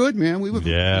 we were good, man. We were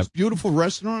this beautiful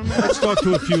restaurant. Man. Let's talk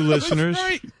to a few listeners.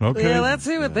 Okay. Yeah, let's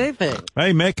see what they think.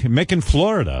 Hey, Mick in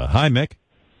Florida. Hi, Mick.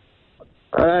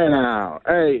 Hey, now.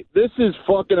 Hey, this is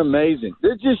fucking amazing.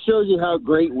 This just shows you how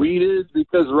great weed is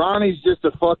because Ronnie's just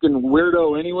a fucking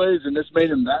weirdo anyways, and this made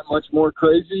him that much more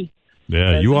crazy.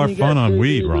 Yeah, And you then are you fun got on JD,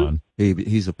 weed, Ron.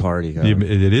 He's a party guy.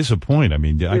 It is a point. I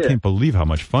mean, I Yeah. can't believe how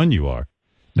much fun you are.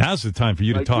 Now's the time for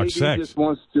you to Like, talk JD sex. just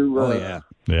wants to,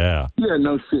 Yeah. Yeah,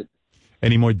 no shit.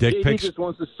 Any more dick JD pics? just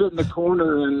wants to sit in the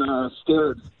corner and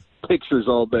stare at pictures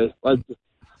all day. Like,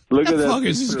 look at What the that. fuck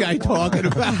is this guy talking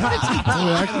about?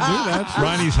 I can do that.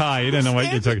 Ronnie's high. He doesn't know what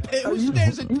you're talking about.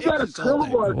 You got a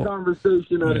crowbar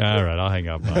conversation. All right, I'll hang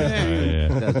up.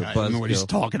 I don't know what he's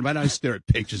talking about. I stare at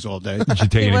pictures all day. Did you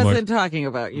take He any more? wasn't talking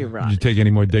about you, Ron. Did you take any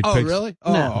more dick Oh, pics? really?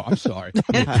 Oh, No. I'm sorry.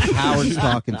 Howard's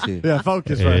talking to you. Yeah,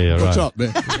 focus, Yeah, right. yeah, What's right. up,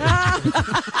 man?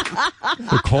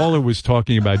 The caller was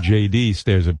talking about JD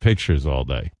stares at pictures all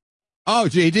day. Oh,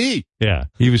 JD. Yeah,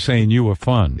 he was saying you were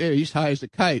fun. Yeah, he's high as a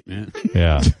kite, man.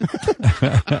 Yeah.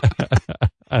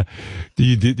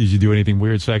 Did you do anything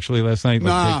weird sexually last night?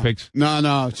 Like dick pics? No.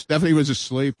 It definitely was a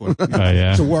sleep one.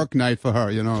 Yeah. It's a work night for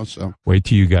her, so. Wait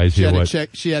till you guys She hear had,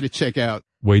 what. she had to check out.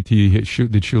 Wait till you hit.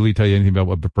 Did Shuli tell you anything about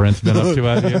what Brent's been up to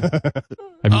out here?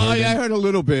 Have you heard I heard a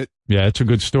little bit. Yeah, it's a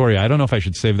good story. I don't know if I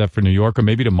should save that for New York or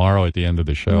maybe tomorrow at the end of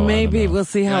the show. Maybe we'll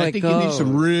see how I it think goes. you need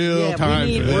some real time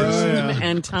we need for this. room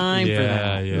and time for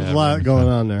that. Yeah, There's a lot going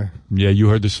on there. Yeah, you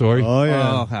heard the story? Oh,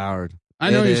 yeah. Oh, Howard.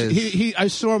 I know It is. he I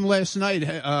saw him last night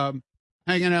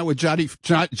hanging out with Johnny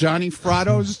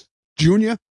Fratos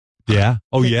Jr. Yeah.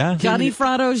 Oh, yeah? Johnny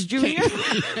Fratos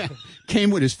Jr.? Came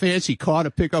with his fancy car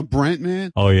to pick up Brent,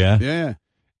 man. Oh, yeah? Yeah.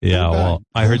 Yeah, Cool guy. well,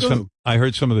 I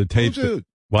heard some of the tapes. Cool dude.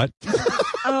 What?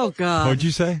 Oh, God. What'd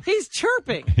you say? He's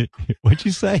chirping. What'd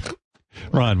you say?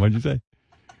 Ron, what'd you say?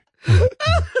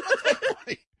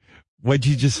 What'd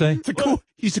you just say?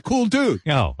 He's a cool dude.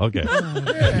 Oh, okay.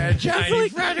 Yeah, Johnny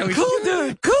Fratos. Cool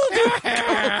dude. Cool dude.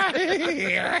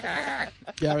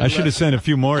 I should have sent a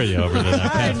few more of you over to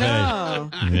that I cafe. know.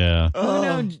 Yeah.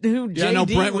 Who Yeah, I know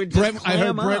JD would just I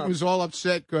heard clam Brent up. was all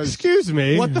upset because. Excuse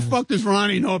me. What the fuck does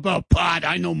Ronnie know about pot?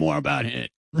 I know more about it.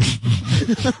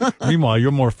 Meanwhile,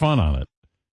 you're more fun on it.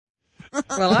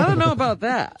 Well, I don't know about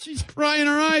that. She's crying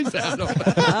her eyes out.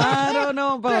 I don't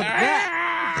know about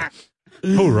that.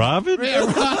 Who, Robin? Yeah,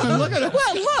 Robin, look at her.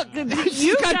 Well, look,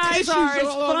 you got guys tissues are as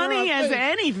all over funny her as face.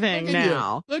 anything Look at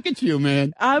now. you. Look at you,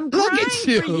 man. I'm Look crying at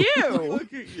you.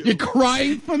 for you. You're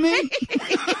crying for me?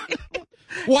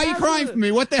 Why are you crying for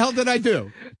me? What the hell did I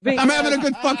do? I'm having a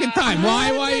good fucking time.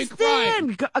 Why are you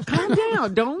crying? Calm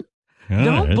down. Don't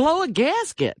right. blow a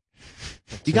gasket.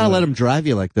 You gotta let him drive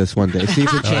you like this one day. See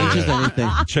if it changes anything.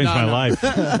 Changed my life.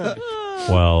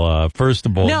 Well, first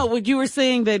of all. No, you were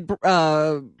saying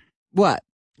that, what?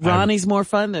 Ronnie's more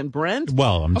fun than Brent?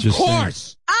 Well, I'm just Of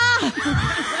course.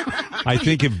 I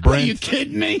think if Are you Brent,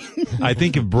 kidding me? I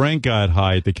think if Brent got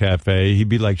high at the cafe, he'd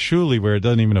be like Shuli, where it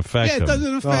doesn't even affect Yeah, him. it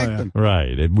doesn't affect him.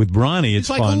 Right. And with Ronnie, it's It's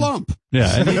like fun. a lump.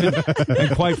 Yeah,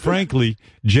 and quite frankly,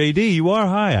 JD, you are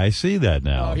high. I see that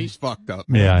now. Oh, he's fucked up.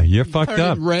 Man. Yeah, you're He's fucked turning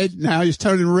up. red now. He's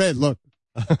turning red. Look.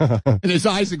 And his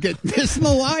eyes are getting. There's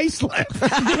no eyes left.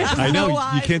 I know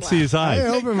you can't see his I eyes.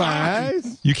 open my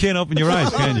eyes. You can't open your eyes,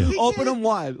 can you? Open them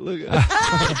wide. Look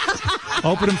at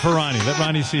Open them for Ronnie. Let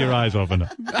Ronnie see your eyes open.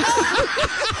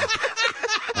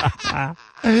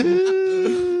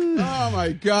 Oh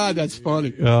my God, that's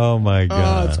funny. Oh my Oh,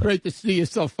 God! it's great to see you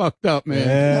so fucked up,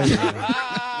 man.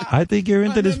 I think you're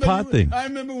into this pot thing. I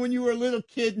remember when you were a little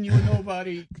kid and you were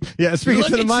nobody. Yeah, speaking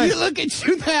to the mic. Look at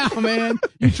you now, man.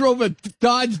 You drove a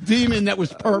Dodge Demon that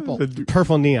was purple. The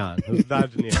purple neon. It was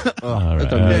Dodge neon. All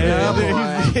right.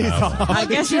 I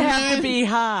guess you have to be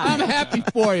high. I'm happy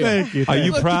for you. Thank you. Are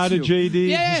you Look proud at of you. JD?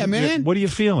 Yeah, man. What are you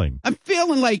feeling? I'm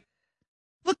feeling like,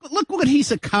 look what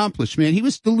he's accomplished, man. He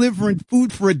was delivering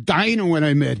food for a diner when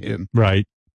I met him. Right.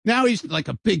 Now he's like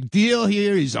a big deal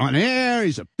here. He's on air.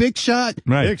 He's a big shot.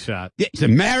 Right. Big shot. Yeah, he's a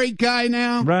married guy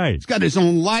now. Right. He's got his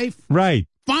own life. Right.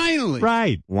 Finally.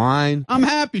 Right. wine. I'm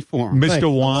happy for him.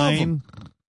 Mr. Wine.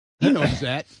 He knows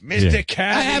that. Mr.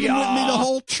 Caviar. I have him with me the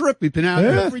whole trip. We've been out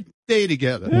every day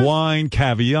together. Wine,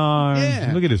 caviar.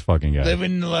 Yeah. Look at this fucking guy.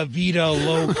 Living La Vida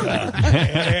Loca.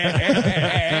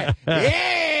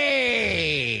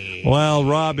 Well,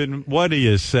 Robin, what do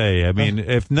you say? I mean,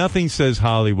 if nothing says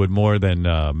Hollywood more than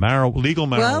legal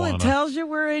marijuana. Well, it tells you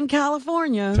we're in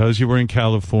California. Tells you we're in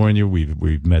California.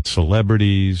 We've met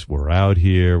celebrities. We're out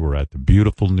here. We're at the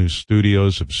beautiful new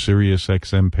studios of Sirius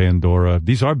XM Pandora.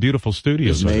 These are beautiful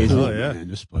studios. Amazing. Oh, yeah. Man,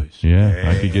 this place. Yeah,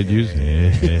 I could get used to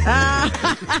it.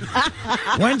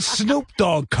 When's Snoop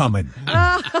Dogg coming?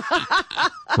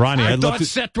 Ronnie, I thought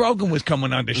Seth Rogen was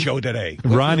coming on the show today.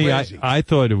 Ronnie, I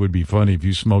thought it would be funny if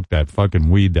you smoked that fucking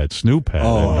weed that Snoop had.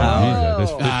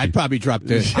 I'd probably drop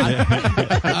this.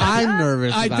 I'm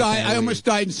nervous. I almost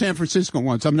died in San Francisco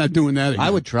once. I'm not doing that again. I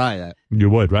would try that. You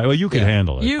would, right? Well, you could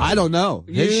handle it. I don't know.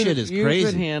 His shit is crazy. You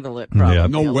could handle it probably. Yeah.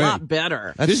 No way. A lot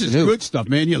better. This is good stuff,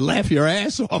 man. You laugh your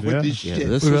ass off with this shit.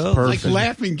 This is perfect. Like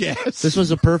laughing gas. This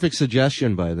was a perfect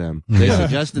suggestion by them. They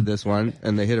suggested this one,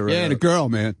 and they hit it right. Yeah, the girl,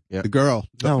 man. The girl.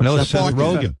 No, Seth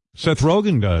Rogen. Seth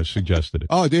Rogen suggested it.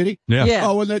 Oh, did he? Yeah.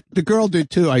 Oh, well, the girl did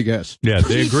too, I guess. Yeah,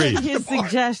 they agreed. His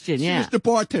suggestion, She yeah. was the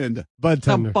bartender. Bud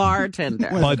tender. The bartender.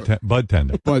 Bud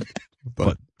tender.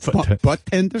 Butt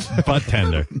tender? Butt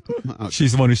tender.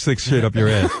 She's the one who sticks shit up your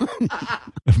ass.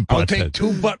 I'll take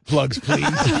 2 butt plugs, please.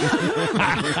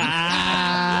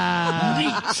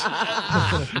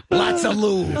 Lots of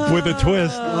lube. With a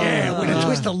twist. Yeah, with a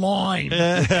twist of lime.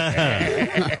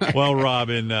 Well,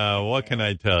 Robin, what can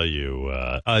I tell you?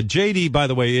 JD, by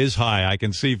the way, is high. I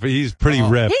can see he's pretty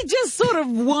ripped. He just sort of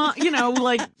like.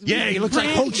 Yeah, he looks like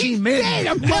Ho Chi Minh.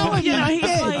 I'm telling you,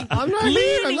 he's like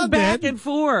leaning back and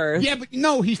forth. Yeah, but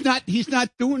no, he's not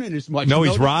doing it as much. No,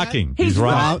 he's rocking. He's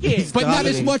rocking. But not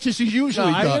as much as he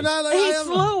usually does. He's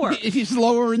slower. He's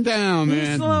slowing down, man.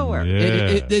 He's slower.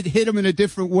 Yeah. It hit him in a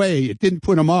different way. It didn't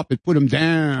put him up. It put him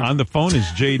down. On the phone is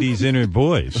JD's inner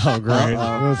voice. Oh, great.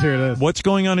 Let's hear this. What's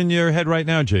going on in your head right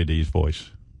now, JD's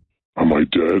voice? Am I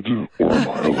dead or am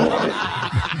I alive?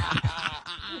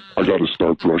 I gotta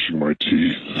start brushing my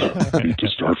teeth. I need to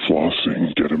start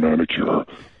flossing, get a manicure.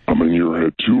 I'm in your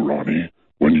head too, Ronnie.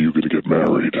 When are you going to get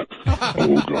married?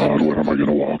 Oh, God, when am I going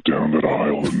to walk down that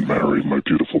aisle and marry my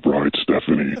beautiful bride,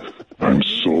 Stephanie? I'm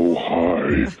so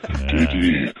high.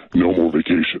 JD, no more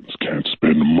vacations. Can't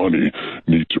spend money.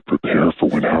 Need to prepare for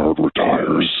when Howard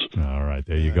retires. All right,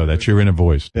 there you go. That's your inner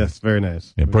voice. Yes, very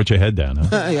nice. Yeah, put your head down,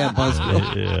 huh? Yeah,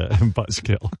 buzzkill. Yeah,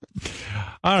 buzzkill.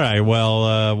 All right,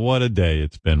 well, what a day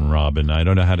it's been, Robin. I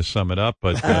don't know how to sum it up,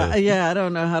 but... Yeah, I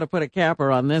don't know how to put a capper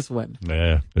on this one.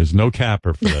 Yeah, there's no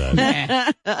capper for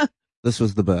that. This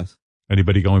was the best.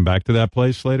 Anybody going back to that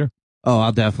place later? Oh,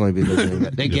 I'll definitely be visiting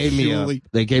it. They gave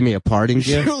me a parting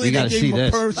gift. You got to see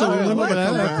this.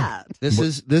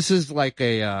 This is like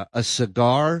a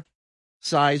cigar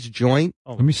sized joint.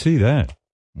 Let me see that.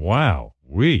 Wow,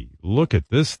 look at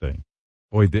this thing.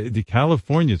 Boy, the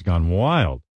California's gone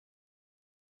wild.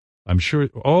 I'm sure.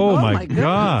 Oh my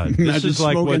God, this is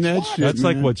like what that's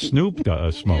like what Snoop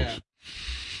smokes.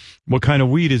 What kind of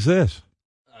weed is this?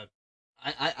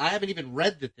 I haven't even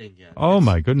read the thing yet. Oh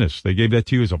my goodness, they gave that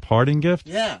to you as a parting gift?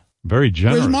 Yeah. Very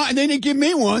generous. They didn't give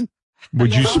me one.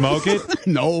 Would you smoke it?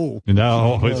 No.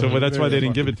 So that's why they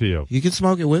didn't give it to you. You can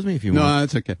smoke it with me if you want. No,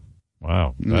 that's okay.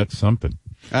 Wow, that's something.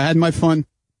 I had my fun.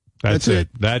 That's it.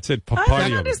 That's it. I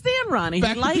don't understand, Ronnie.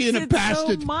 Back He to likes being a it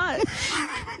bastard. so much.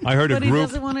 I heard but a group. he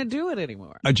doesn't want to do it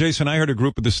anymore. Jason, I heard a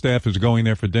group of the staff is going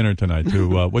there for dinner tonight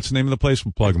to, what's the name of the place?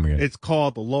 We'll plug them again. It's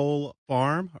called the Lowell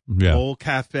Farm. Yeah. Lowell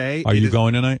Cafe. Are you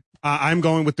going tonight? I'm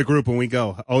going with the group when we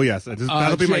go. Oh, yes.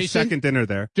 That'll be my second dinner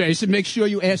there. Jason, make sure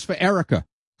you ask for Erica.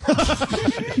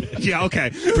 Yeah, okay.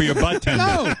 For your butt tender.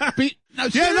 No,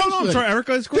 I'm sorry,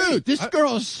 Erica is great. Dude, this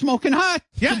girl is smoking hot.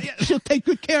 Yeah. She'll take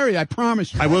good care of you, I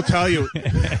promise you. I will tell you,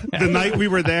 the night we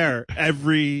were there,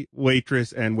 every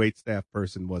waitress and waitstaff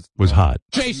person was hot.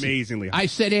 Jason, amazingly hot. I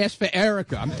said ask for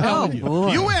Erica. I'm telling you.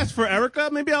 Boy. You asked for Erica,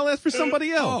 maybe I'll ask for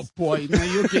somebody else. Oh, boy, now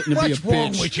you're getting to be a bitch.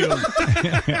 What's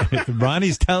wrong with you?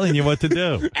 Ronnie's telling you what to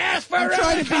do. Ask for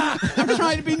I'm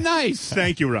trying to be nice.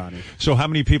 Thank you, Ronnie. So how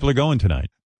many people are going tonight?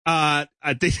 I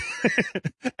think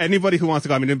anybody who wants to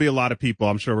go. I mean, there'll be a lot of people.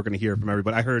 I'm sure we're going to hear from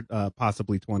everybody. I heard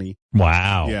possibly 20.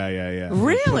 Wow. Yeah.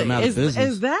 Really?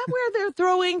 Is that where they're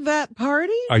throwing that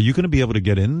party? Are you going to be able to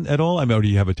get in at all? I mean, or do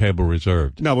you have a table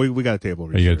reserved? No, we got a table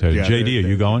reserved. You got a table. JD, are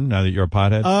you going now that you're a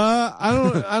pothead? I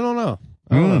don't know.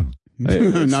 I don't know.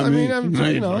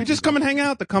 Just come and hang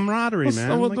out. The camaraderie,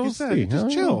 man. Like you said,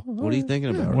 just chill. What are you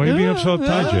thinking about? Why are you being upset,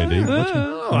 JD?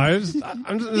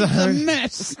 I'm just It's a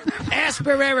mess. Ask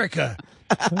for Erica.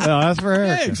 No, that's for her.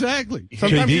 Yeah, exactly.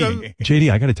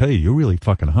 JD, I got to tell you, you're really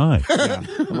fucking high.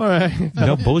 All right.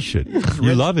 No bullshit.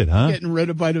 You love it, huh? Getting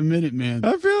redder by the minute, man.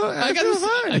 I feel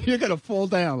fine. You're gonna fall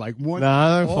down like one.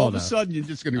 Nah, all of a sudden, you're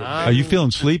just gonna go. Are you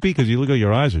feeling sleepy? Because you look like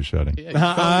your eyes are shutting.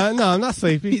 No, I'm not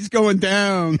sleepy. He's going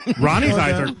down. Ronnie's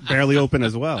eyes are barely open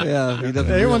as well. Yeah, he doesn't.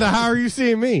 They wonder how are you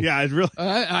seeing me? Yeah, it's really.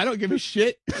 I don't give a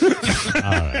shit. All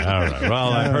right.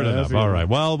 Well, I heard enough. All right.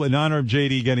 Well, in honor of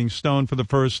JD getting stoned for the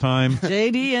first time,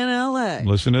 JD in L.A.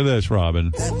 Listen to this,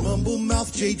 Robin. That mumble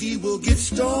mouth JD will get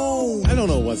stoned. I don't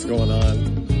know what's going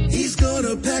on. He's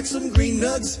gonna pack some green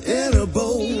nuts in a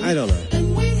bowl. I don't know.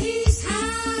 And when he's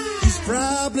high, he's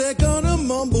probably gonna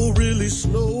mumble really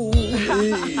slow.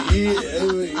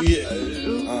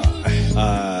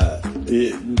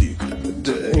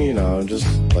 You know, just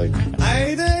like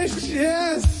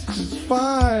yes,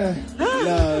 fine.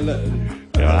 No.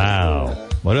 Wow.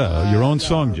 What your own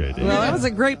song, JD. Well, that was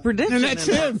a great prediction. And that's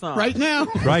him right now.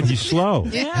 Right, he's slow.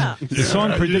 Yeah. The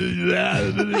song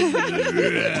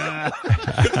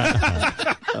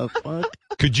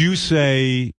Could you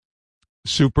say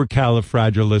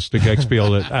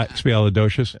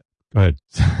supercalifragilisticexpialidocious? Go ahead.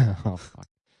 Oh, fuck.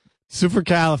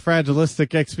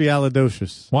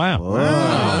 Supercalifragilisticexpialidocious. Wow.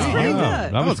 That's pretty good.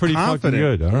 That was pretty fucking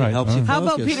good. All right. How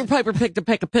about Peter Piper picked a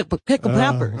pickle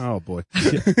peppers? Oh boy.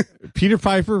 Peter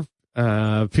Piper.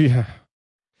 Peter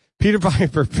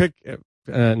Piper picked.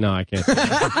 No, I can't.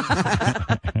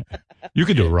 You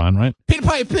can do it, Ron, right? Peter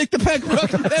Piper picked the peck.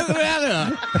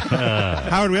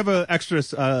 Howard, we have an extra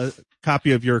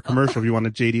copy of your commercial if you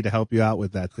wanted JD to help you out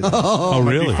with that today. Oh,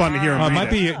 really? Be fun to hear him it read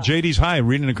might be JD's high.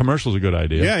 Reading a commercial is a good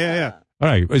idea. Yeah. All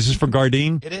right. Is this for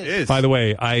Gardein? It is. By the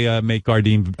way, I make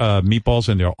Gardein meatballs,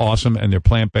 and they're awesome, and they're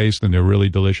plant-based, and they're really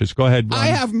delicious. Go ahead, Ron. I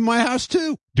have them in my house,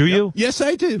 too. Do you? Yes,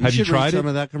 I do. Have you tried some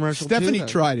of that commercial Stephanie too,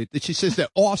 tried it. She says they're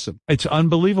awesome. It's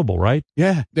unbelievable, right?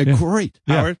 Yeah, they're great.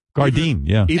 Yeah. Howard? Gardein,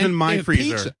 yeah. Even And my they have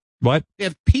freezer. pizza. What? They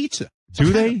have pizza. Do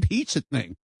Some they? kind of pizza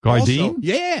thing. Gardein? Also,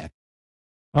 yeah.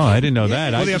 Oh, I didn't know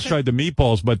that. Well, I they just have- tried the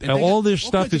meatballs, but they all got this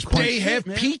stuff is kinds of They have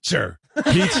pizza.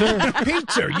 Pizza?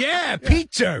 Pizza, yeah,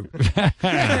 pizza.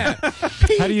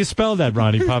 How do you spell that,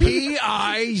 Ronnie Papa? Pizzer.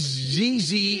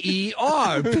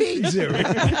 Pizza.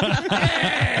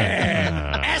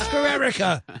 Yeah. Ask for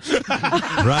Erica.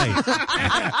 Right.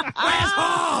 Where's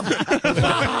Hob?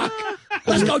 Fuck.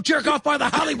 Let's go jerk off by the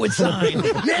Hollywood sign.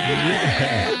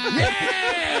 Yeah.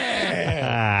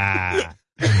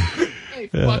 Hey,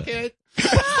 fuckhead.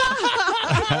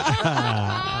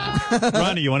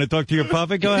 Ronnie, you want to talk to your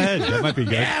puppet? Go ahead. That might be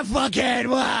good. Yeah, fuckhead,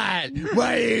 what?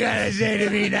 What are you going to say to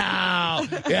me now?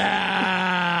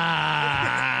 Yeah.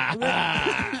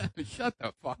 Shut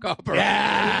the fuck up.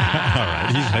 Yeah. All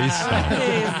right. He's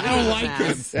I don't like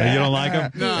this. You don't like him?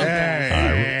 No. All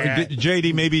right.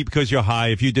 JD, maybe because you're high,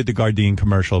 if you did the Gardein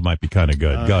commercial, it might be kind of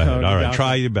good. Go ahead. All right.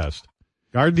 Try your best.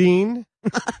 Gardein.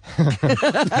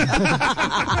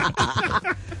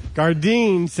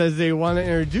 Gardein says they want to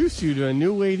introduce you to a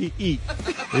new way to eat.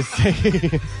 They say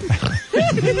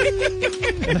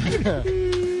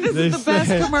This is the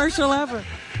best commercial ever.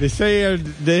 They say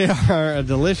they are a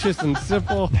delicious and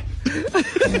simple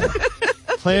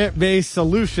plant-based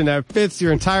solution that fits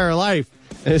your entire life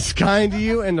and is kind to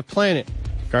you and the planet.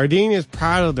 Gardein is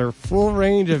proud of their full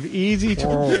range of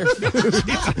easy-to-prepare foods.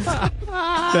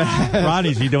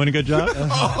 Ronnie's, he doing a good job?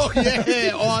 Oh,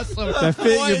 yeah, awesome. That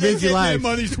fit your busy life.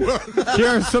 Money's worth. Here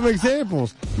are some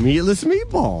examples. Meatless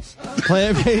meatballs.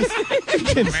 Plant-based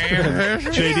chicken strips.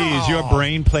 JD, is your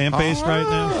brain plant-based right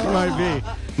now? It might be.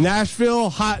 Nashville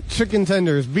hot chicken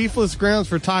tenders, beefless grounds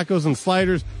for tacos and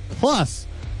sliders. Plus,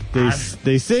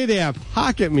 they say they have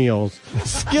pocket meals,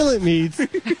 skillet meats,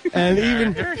 and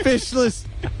even fishless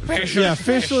fish.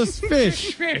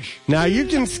 Now you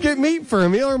can skip meat for a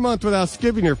meal or month without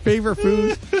skipping your favorite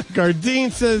foods.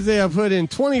 Gardein says they have put in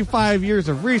 25 years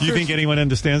of research. Do you think anyone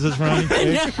understands this, Ronnie?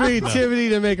 And creativity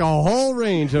to make a whole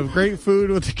range of great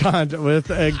food with a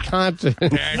content.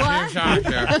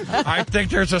 I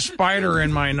think there's a spider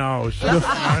in my nose. The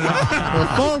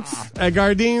folks at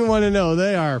Gardein want to know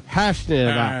they are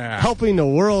passionate about helping the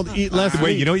world eat less meat.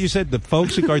 Wait, you know what you said? The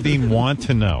folks at Gardein want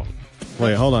to know.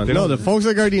 Wait, hold on. No, the folks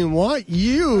at Gardein want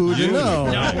you to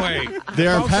know. No, wait. They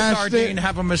are Folks at passionate. Gardein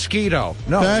have a mosquito.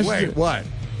 No, wait, what?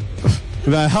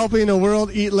 About helping the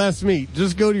world eat less meat.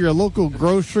 Just go to your local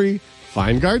grocery,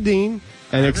 find Gardein,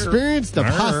 and experience the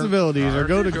possibilities. Or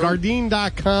go to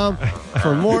Gardein.com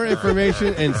for more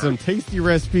information and some tasty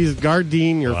recipes.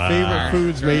 Gardein, your favorite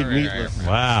foods made meatless.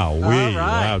 Wow.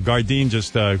 Wow. Gardein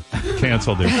just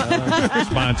canceled their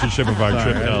sponsorship of our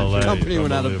trip to LA. The company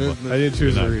went out of business. I didn't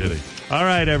choose to read it. All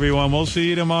right, everyone. We'll see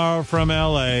you tomorrow from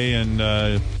L.A. And,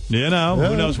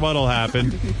 who knows what'll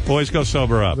happen. Boys, go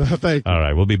sober up. Thank you. All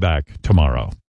right, we'll be back tomorrow.